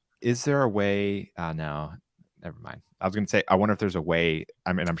 However, is there a way Never mind. I was going to say, I wonder if there's a way.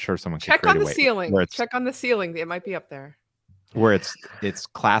 I mean, I'm sure someone can Check create on a the way ceiling. where it's Check on the ceiling. It might be up there. where it's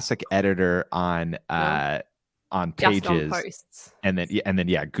classic editor on on Just on pages, posts. and then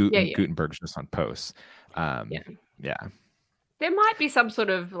Gutenberg's just on posts. Yeah. There might be some sort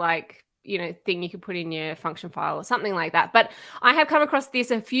of like, thing you could put in your function file or something like that. But I have come across this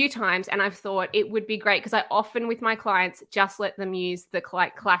a few times and I've thought it would be great because I often with my clients just let them use the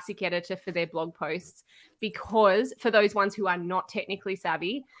classic editor for their blog posts, because for those ones who are not technically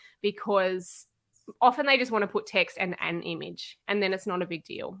savvy, because often they just want to put text and an image and then it's not a big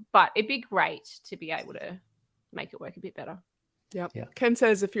deal. But it'd be great to be able to make it work a bit better. Yep. Yeah. Ken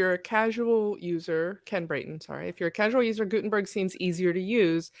says if you're a casual user, Ken Brayton, sorry, if you're a casual user, Gutenberg seems easier to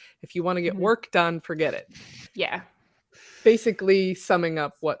use. If you want to get work done, forget it. Yeah. Basically summing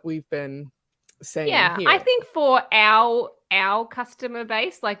up what we've been saying. Yeah. Here. I think for our customer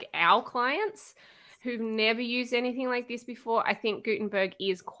base, like our clients who've never used anything like this before, I think Gutenberg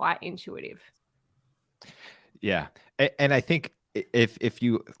is quite intuitive. Yeah. And I think if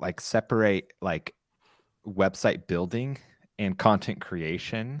you like separate like website building and content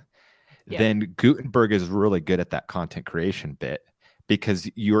creation, then Gutenberg is really good at that content creation bit, because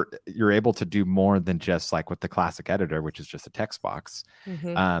you're able to do more than just like with the classic editor, which is just a text box.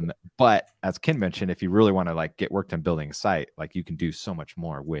 But as Ken mentioned, if you really want to like get work done building a site, like you can do so much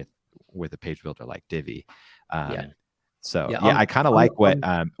more with a page builder like Divi. I kind of like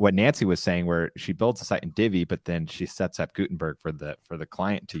what Nancy was saying, where she builds a site in Divi, but then she sets up Gutenberg for the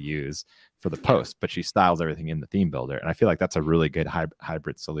client to use for the post, but she styles everything in the theme builder. And I feel like that's a really good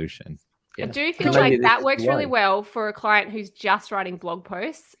hybrid solution. I do feel like that works really well for a client who's just writing blog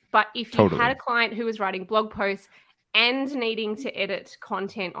posts. But if you had a client who was writing blog posts and needing to edit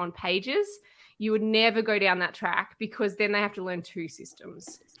content on pages, you would never go down that track, because then they have to learn two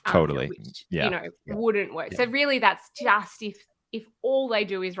systems. Which, wouldn't work. So really that's just if all they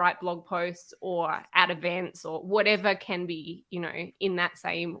do is write blog posts or at events or whatever can be, in that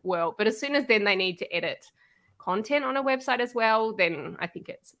same world. But as soon as then they need to edit content on a website as well, then I think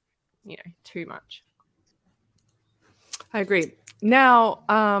it's, too much. I agree. Now,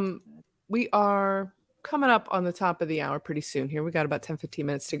 we are coming up on the top of the hour pretty soon here. We got about 10, 15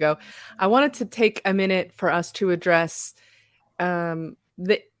 minutes to go. I wanted to take a minute for us to address the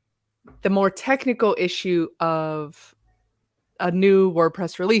more technical issue of a new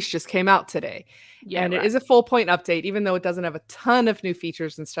WordPress release just came out today. It is a full point update, even though it doesn't have a ton of new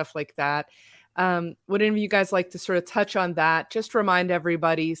features and stuff like that. Would any of you guys like to sort of touch on that? Just remind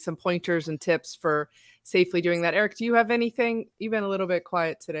everybody some pointers and tips for safely doing that. Eric, do you have anything? You've been a little bit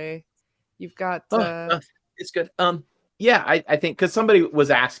quiet today. You've got... it's good. I think because somebody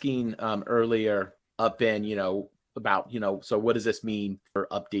was asking earlier up in, about, so what does this mean for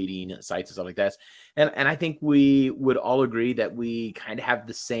updating sites and stuff like that? And I think we would all agree that we kind of have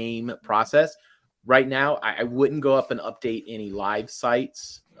the same process. Right now, I wouldn't go up and update any live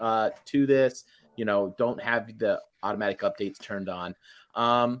sites to this. Don't have the automatic updates turned on,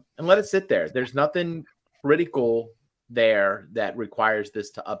 and let it sit there. There's nothing critical there that requires this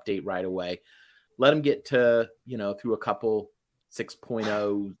to update right away. Let them get to, through a couple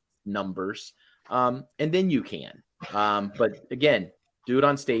 6.0 numbers. And then you can. But again, do it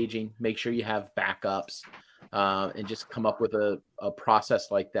on staging. Make sure you have backups, and just come up with a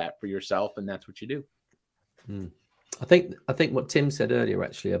process like that for yourself, and that's what you do. I think what Tim said earlier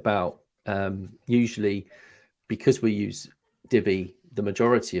actually about usually, because we use Divi the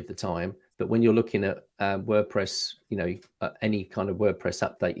majority of the time, but when you're looking at WordPress, any kind of WordPress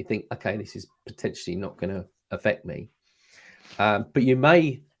update, you think, okay, this is potentially not going to affect me. But you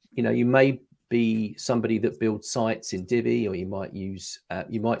may be somebody that builds sites in Divi, or you might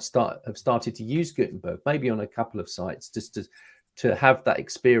have started to use Gutenberg, maybe on a couple of sites, just to have that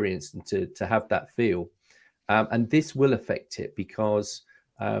experience and to have that feel. And this will affect it, because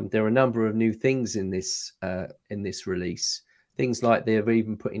there are a number of new things in this release. Things like they're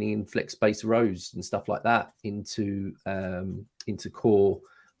even putting in flex space rows and stuff like that into core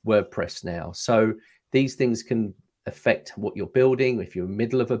WordPress now. So these things can affect what you're building if you're in the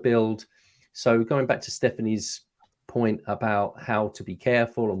middle of a build. So going back to Stephanie's point about how to be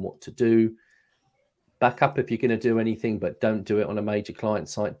careful and what to do, back up if you're going to do anything, but don't do it on a major client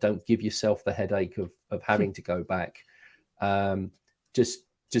site. Don't give yourself the headache of having to go back. Just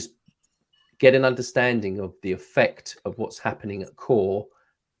get an understanding of the effect of what's happening at core,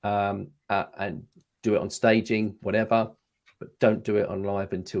 and do it on staging, whatever, but don't do it on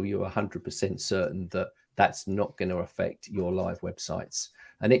live until you're 100% certain that that's not going to affect your live websites.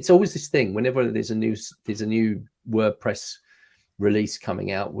 And it's always this thing, whenever there's a new WordPress release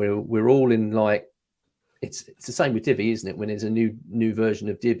coming out, we're all in like it's the same with Divi, isn't it? When there's a new version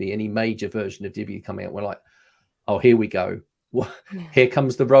of Divi, any major version of Divi coming out, we're like, oh, here we go. Here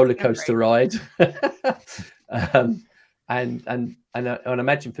comes the roller coaster ride. And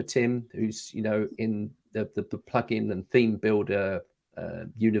imagine for Tim, who's in the plugin and theme builder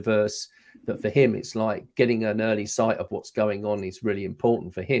universe, that for him it's like getting an early sight of what's going on is really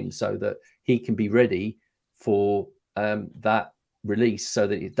important for him, so that he can be ready for that release, so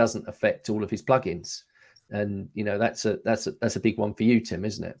that it doesn't affect all of his plugins. And that's a big one for you, Tim,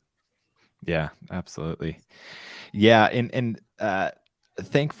 isn't it? Yeah, absolutely. Yeah, and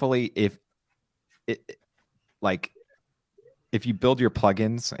thankfully, if you build your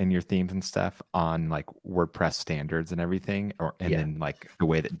plugins and your themes and stuff on like WordPress standards and everything, then like the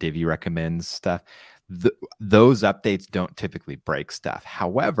way that Divi recommends stuff, those updates don't typically break stuff.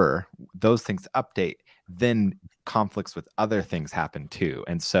 However, those things update, then conflicts with other things happen too.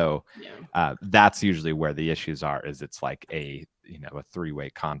 And so that's usually where the issues are, is it's like a three-way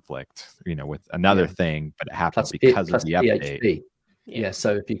conflict, with another thing, but it happens because of the update. PHP. Yeah.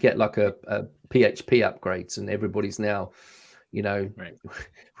 So if you get like a PHP upgrades, and everybody's now,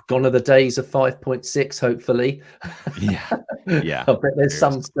 gone are the days of 5.6, hopefully. Yeah. I bet there's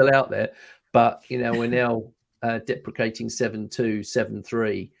some still out there, but we're now deprecating 7.2,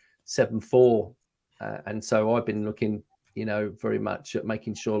 7.3, 7.4. And so I've been looking, very much at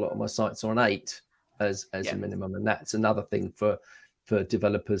making sure a lot of my sites are on 8 as a minimum. And that's another thing for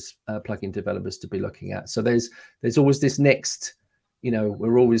developers, plugin developers to be looking at. So there's always this next,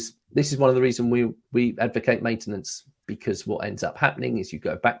 this is one of the reasons we advocate maintenance, because what ends up happening is you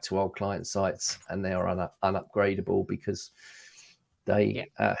go back to old client sites and they are unupgradable because they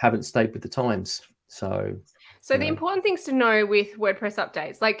haven't stayed with the times. So the important things to know with WordPress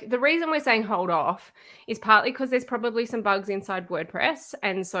updates, like the reason we're saying hold off is partly because there's probably some bugs inside WordPress,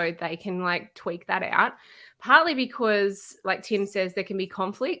 and so they can like tweak that out. Partly because, like Tim says, there can be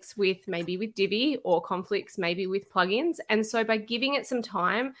conflicts with Divi, or conflicts maybe with plugins. And so by giving it some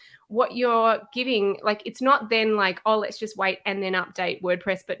time, what you're giving, like, it's not then like, oh, let's just wait and then update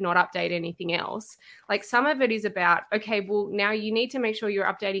WordPress, but not update anything else. Like, some of it is about, okay, well, now you need to make sure you're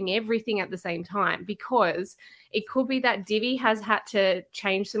updating everything at the same time, because it could be that Divi has had to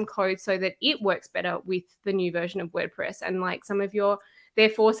change some code so that it works better with the new version of WordPress. And like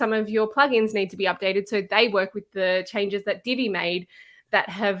therefore, some of your plugins need to be updated so they work with the changes that Divi made that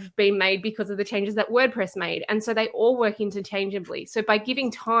have been made because of the changes that WordPress made. And so they all work interchangeably. So by giving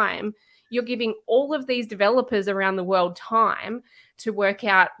time, you're giving all of these developers around the world time to work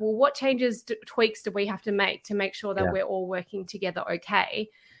out, well, what changes, tweaks do we have to make sure that we're all working together okay?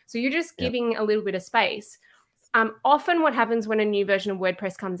 So you're just giving a little bit of space. Often what happens when a new version of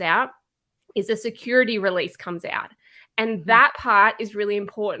WordPress comes out is a security release comes out. And that part is really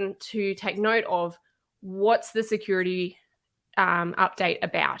important to take note of. What's the security update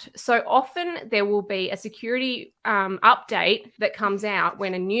about? So often there will be a security update that comes out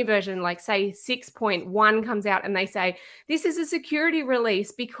when a new version, like say 6.1 comes out, and they say, this is a security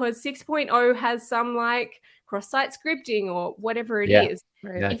release because 6.0 has some like cross-site scripting or whatever it is.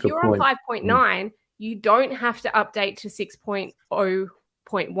 If you're on 5.9, you don't have to update to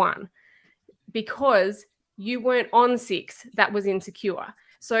 6.0.1 because you weren't on 6 that was insecure.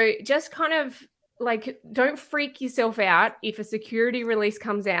 So just kind of like, don't freak yourself out if a security release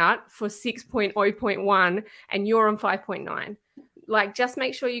comes out for 6.0.1 and you're on 5.9. Like, just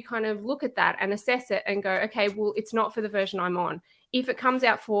make sure you kind of look at that and assess it and go, okay, well, it's not for the version I'm on. If it comes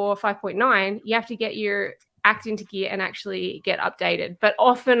out for 5.9, you have to get your act into gear and actually get updated. But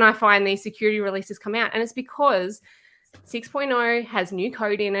often I find these security releases come out, and it's because 6.0 has new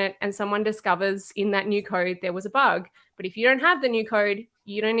code in it and someone discovers in that new code there was a bug. But if you don't have the new code,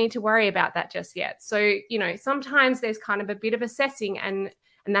 you don't need to worry about that just yet. So, sometimes there's kind of a bit of assessing, and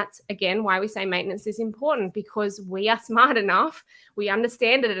that's, again, why we say maintenance is important, because we are smart enough, we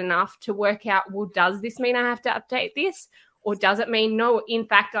understand it enough to work out, well, does this mean I have to update this? Or does it mean, no, in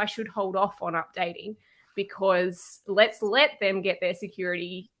fact, I should hold off on updating, because let's let them get their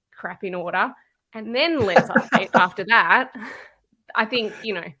security crap in order and then let's update after that. I think,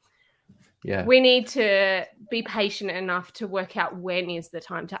 we need to be patient enough to work out when is the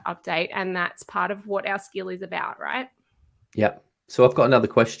time to update. And that's part of what our skill is about, right? Yeah. So I've got another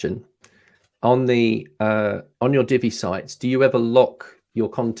question. On the on your Divi sites, do you ever lock your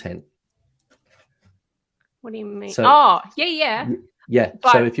content? What do you mean? So, yeah. Yeah.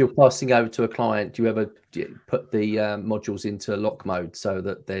 But, so if you're passing over to a client, do you ever put the modules into lock mode so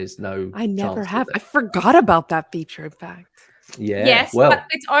that there's no... I never have. I forgot about that feature, in fact. Yeah. Yes, well, but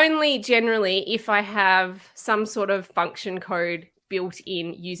it's only generally if I have some sort of function code built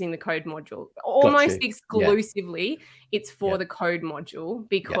in using the code module. Almost exclusively, it's for the code module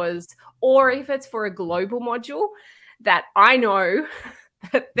because, or if it's for a global module that I know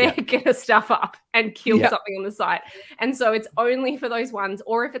that they're going to stuff up and kill something on the site. And so it's only for those ones,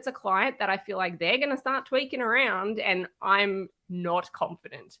 or if it's a client that I feel like they're going to start tweaking around and I'm not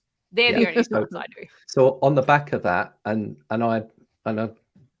confident. They're the only ones I do. So on the back of that, and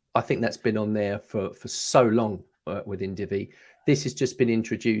I think that's been on there for so long within Divi. This has just been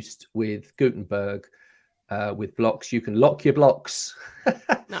introduced with Gutenberg, with blocks. You can lock your blocks.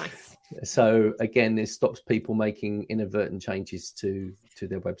 Nice. So again, this stops people making inadvertent changes to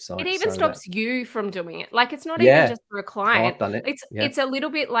their website. It even stops you from doing it. Like, it's not even just for a client. Oh, I've done it. It's a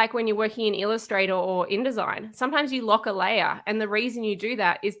little bit like when you're working in Illustrator or InDesign. Sometimes you lock a layer, and the reason you do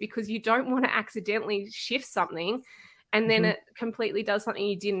that is because you don't want to accidentally shift something and then it completely does something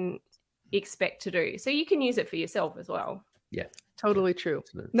you didn't expect to do. So you can use it for yourself as well. Yeah, totally true.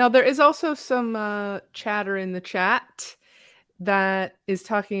 Absolutely. Now, there is also some chatter in the chat that is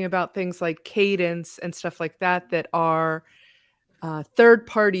talking about things like cadence and stuff like that are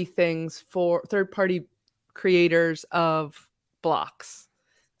third-party things for third-party creators of blocks.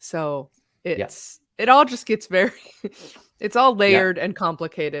 So it all just gets very, it's all layered and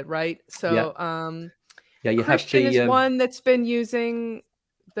complicated, right? So you Christian have the is one that's been using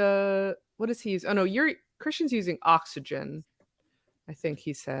what does he use? Oh no, Christian's using Oxygen, I think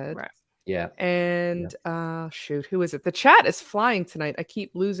he said. Right. Yeah. And shoot, who is it? The chat is flying tonight. I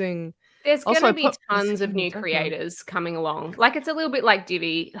keep losing. There's going to be tons of new creators coming along. Like, it's a little bit like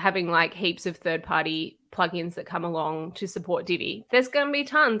Divi, having like heaps of third-party plugins that come along to support Divi. There's going to be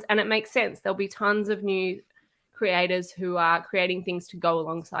tons, and it makes sense. There'll be tons of new creators who are creating things to go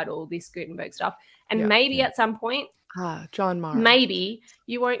alongside all this Gutenberg stuff. And maybe at some point, John Mara, maybe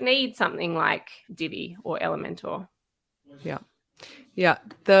you won't need something like Divi or Elementor. Yeah. Yeah.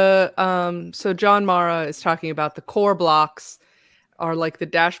 So John Mara is talking about the core blocks are like the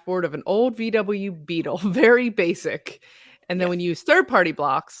dashboard of an old VW Beetle, very basic. And then when you use third-party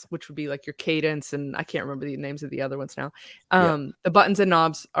blocks, which would be like your Cadence, and I can't remember the names of the other ones now, the buttons and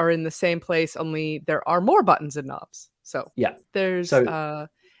knobs are in the same place, only there are more buttons and knobs. So there's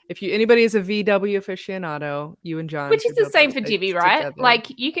if anybody is a VW aficionado, you and John, which is the same for Divi, right? Together.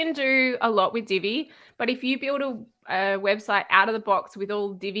 Like, you can do a lot with Divi, but if you build a website out of the box with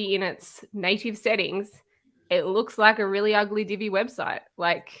all Divi in its native settings, it looks like a really ugly Divi website.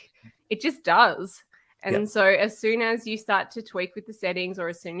 Like, it just does. And so as soon as you start to tweak with the settings, or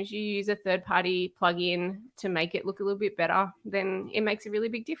as soon as you use a third-party plugin to make it look a little bit better, then it makes a really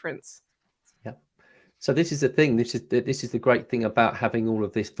big difference. Yeah. So this is the thing. This is the great thing about having all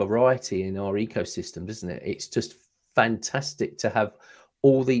of this variety in our ecosystem, isn't it? It's just fantastic to have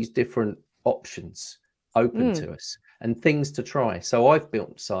all these different options open to us and things to try. So I've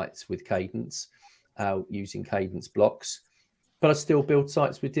built sites with Cadence using Cadence blocks, but I still build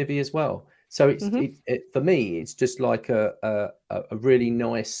sites with Divi as well. So it's for me, it's just like a really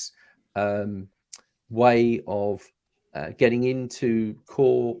nice way of getting into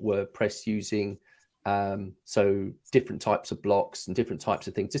core WordPress using so different types of blocks and different types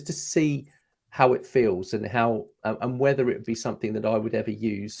of things, just to see how it feels and how and whether it would be something that I would ever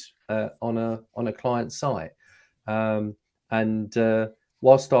use on a client site.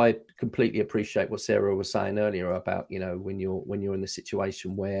 Whilst I completely appreciate what Sarah was saying earlier about, when you're in the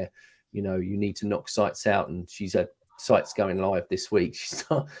situation where you need to knock sites out, and she's had sites going live this week, she's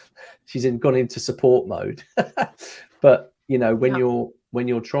gone into support mode. But when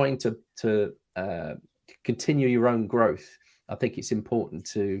you're trying to continue your own growth, I think it's important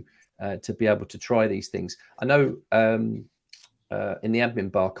to be able to try these things. I know in the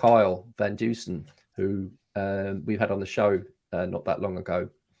admin bar, Kyle Van Dusen, who we've had on the show not that long ago,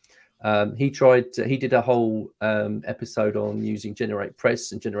 he did a whole episode on using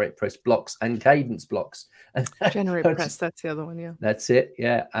GeneratePress and GeneratePress blocks and Cadence blocks. GeneratePress, that's the other one, yeah. That's it,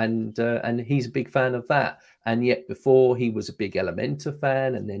 yeah. And he's a big fan of that. And yet before, he was a big Elementor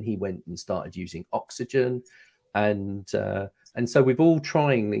fan, and then he went and started using Oxygen, and so we've all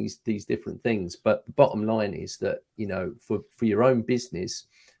trying these different things. But the bottom line is that for your own business,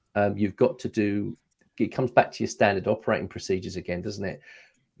 you've got to do. It comes back to your standard operating procedures again, doesn't it?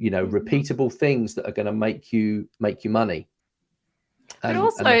 Repeatable things that are going to make you money. But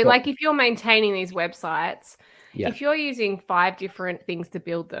also, like, if you're maintaining these websites, if you're using 5 different things to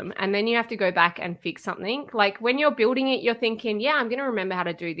build them, and then you have to go back and fix something, like when you're building it, you're thinking, I'm going to remember how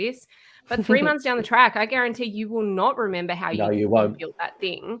to do this. But 3 months down the track, I guarantee you will not remember how you won't build that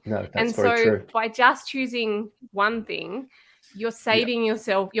thing. No, that's and very so true. By just choosing one thing, you're saving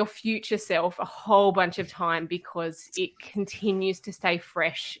yourself, your future self, a whole bunch of time because it continues to stay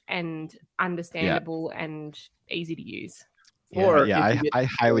fresh and understandable and easy to use. Or I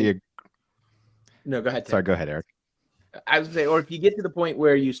highly agree. No, go ahead. Sorry, go ahead, Eric. I was saying, or if you get to the point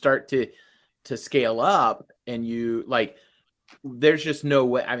where you start to scale up and you like, there's just no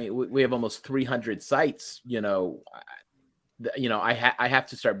way. I mean, we have almost 300 sites. I have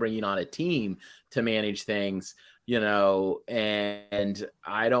to start bringing on a team to manage things. And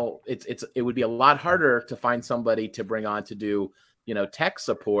I don't. It would be a lot harder to find somebody to bring on to do tech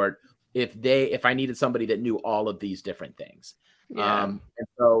support if I needed somebody that knew all of these different things. Yeah. And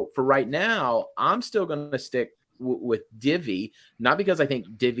so for right now, I'm still going to stick with Divi, not because I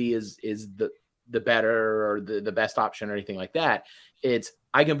think Divi is the better or the best option or anything like that. It's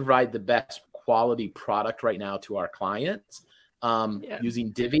I can provide the best quality product right now to our clients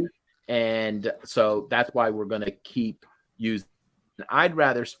using Divi. And so that's why we're going to keep using. I'd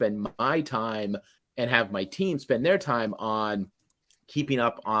rather spend my time and have my team spend their time on keeping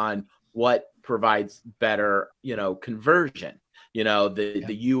up on what provides better, conversion,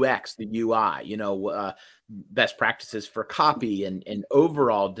 the UX, the UI, best practices for copy and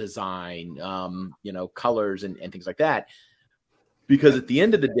overall design, colors and things like that. Because at the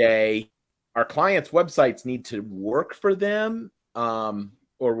end of the day, our clients' websites need to work for them,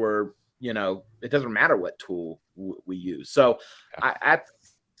 or it doesn't matter what tool we use. So that's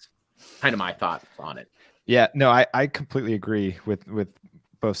kind of my thoughts on it. Yeah, no, I completely agree with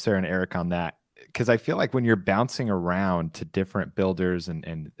both Sarah and Eric on that, because I feel like when you're bouncing around to different builders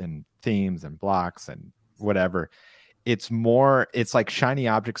and themes and blocks and whatever, it's like shiny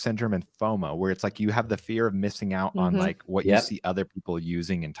object syndrome and FOMO, where it's like you have the fear of missing out on like what you see other people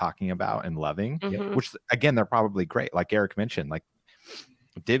using and talking about and loving, which again, they're probably great. Like Eric mentioned, like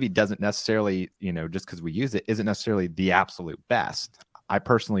Divi doesn't necessarily, just because we use it, isn't necessarily the absolute best. I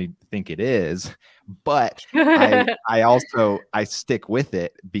personally think it is, but I stick with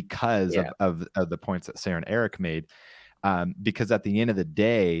it because of the points that Sarah and Eric made. Because at the end of the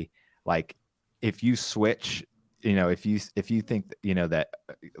day, like if you switch, if you think that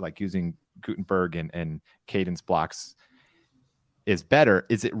like using Gutenberg and Cadence blocks is better,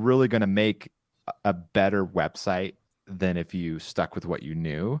 is it really going to make a better website than if you stuck with what you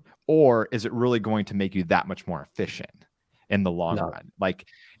knew? Or is it really going to make you that much more efficient in the long run? Like,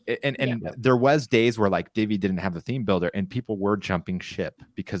 and there was days where like Divi didn't have the theme builder and people were jumping ship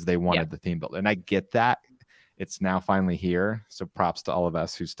because they wanted the theme builder. And I get that. It's now finally here. So props to all of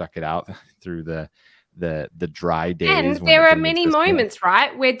us who stuck it out through the dry days. And there are many moments,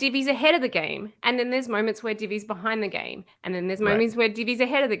 right, where Divi's ahead of the game. And then there's moments where Divi's behind the game. And then there's moments where Divi's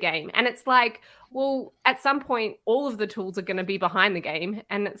ahead of the game. And it's like, well, at some point, all of the tools are going to be behind the game.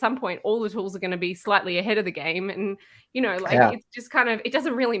 And at some point, all the tools are going to be slightly ahead of the game. And, it's just kind of, it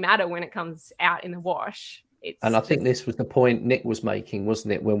doesn't really matter when it comes out in the wash. And I think this was the point Nick was making,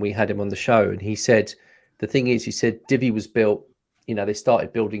 wasn't it, when we had him on the show? And he said, the thing is, he said Divi was built, they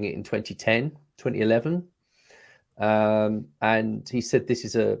started building it in 2010. 2011, and he said this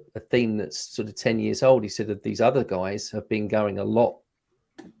is a theme that's sort of 10 years old. He said that these other guys have been going a lot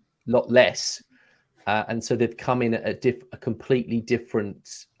less, and so they've come in at a completely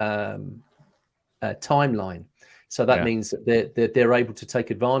different timeline. So that means that they're able to take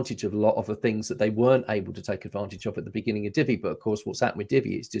advantage of a lot of the things that they weren't able to take advantage of at the beginning of Divi. But of course, what's happened with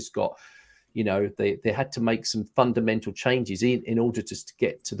Divi, it's just got, they had to make some fundamental changes in order just to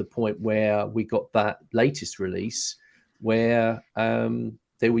get to the point where we got that latest release where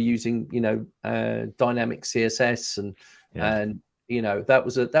they were using, dynamic CSS and that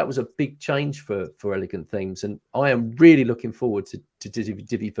was a big change for Elegant Themes. And I am really looking forward to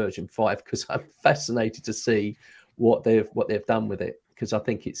Divi version 5 because I'm fascinated to see what they've done with it. Because I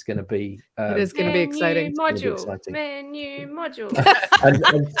think it's going to be it is going to be exciting. Menu module.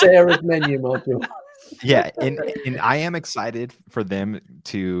 and Sarah's menu module. Yeah, and I am excited for them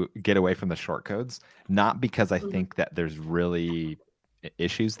to get away from the shortcodes, not because I think that there's really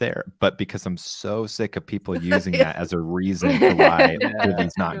issues there, but because I'm so sick of people using that as a reason for why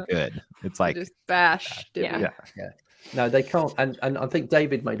Divi's not good. It's like just bash Divi. Yeah. No, they can't. And I think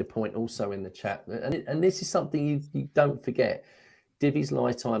David made a point also in the chat, and this is something you don't forget. Divi's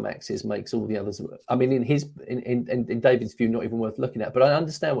lifetime access makes all the others. I mean, in David's view, not even worth looking at. But I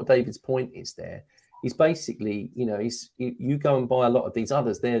understand what David's point is there. He's basically, you go and buy a lot of these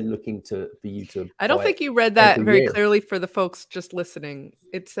others. They're looking for you to. I don't think you read that very clearly for the folks just listening.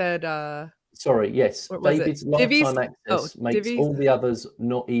 It said. Sorry. Yes, David's lifetime access makes all the others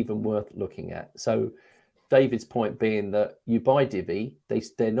not even worth looking at. So, David's point being that you buy Divi,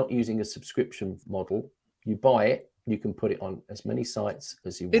 they're not using a subscription model. You buy it. you can put it on as many sites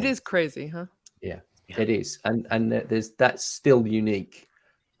as you want. It is crazy, huh? Yeah, it is. And that's still unique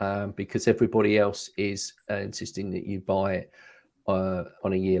because everybody else is insisting that you buy it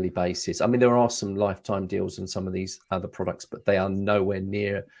on a yearly basis. I mean, there are some lifetime deals on some of these other products, but they are nowhere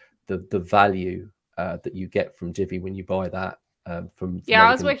near the value that you get from Divi when you buy that. From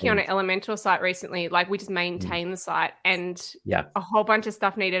I was working on an Elementor site recently. Like, we just maintained the site, and a whole bunch of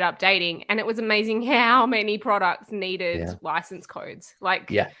stuff needed updating, and it was amazing how many products needed license codes.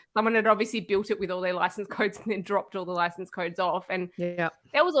 Like, someone had obviously built it with all their license codes and then dropped all the license codes off, and there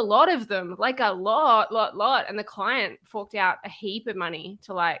was a lot of them, like a lot, and the client forked out a heap of money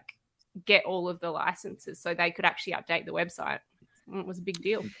to like get all of the licenses so they could actually update the website. It was a big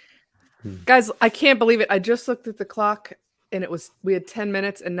deal. Guys, I can't believe it. I just looked at the clock. And we had 10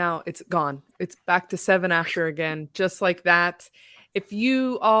 minutes and now it's gone. It's back to 7 after again, just like that. If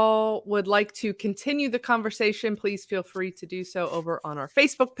you all would like to continue the conversation, please feel free to do so over on our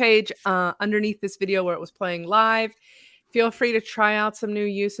Facebook page underneath this video where it was playing live. Feel free to try out some new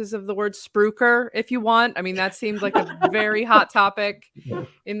uses of the word spruiker if you want. I mean, that seemed like a very hot topic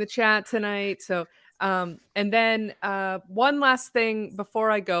in the chat tonight. So, and then one last thing before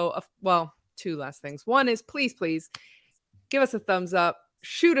I go, two last things. One is please, give us a thumbs up,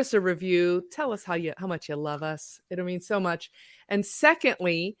 shoot us a review, tell us how much you love us. It'll mean so much. And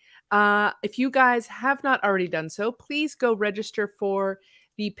secondly, if you guys have not already done so, please go register for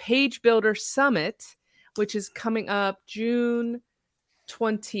the Page Builder Summit, which is coming up June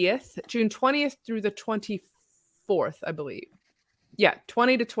 20th through the 24th, I believe. Yeah,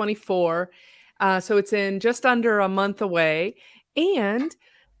 20 to 24. So it's in just under a month away. And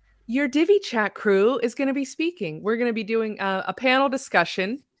your Divi Chat crew is going to be speaking. We're going to be doing a panel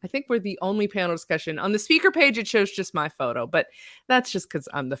discussion. I think we're the only panel discussion. On the speaker page, it shows just my photo, but that's just because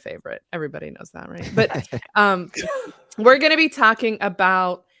I'm the favorite. Everybody knows that, right? But we're going to be talking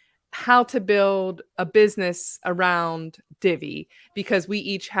about how to build a business around Divi, because we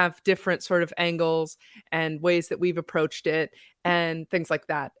each have different sort of angles and ways that we've approached it and things like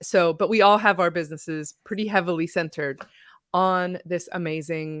that. So, but we all have our businesses pretty heavily centered on this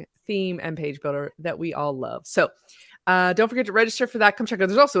amazing theme and page builder that we all love. So don't forget to register for that. Come check out.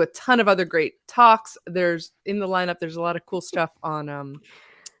 There's also a ton of other great talks. There's in the lineup. There's a lot of cool stuff on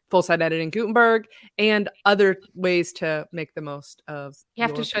full site editing Gutenberg and other ways to make the most of. You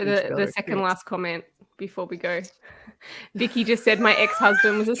have to show the second last comment before we go. Vicky just said my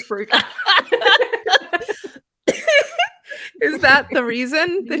ex-husband was a spruiker. Is that the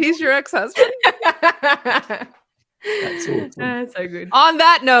reason that he's your ex-husband? That's awesome. That's so good. On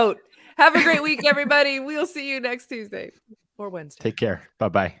that note, have a great week, everybody. We'll see you next Tuesday or Wednesday. Take care.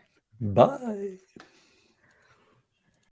 Bye-bye. Bye.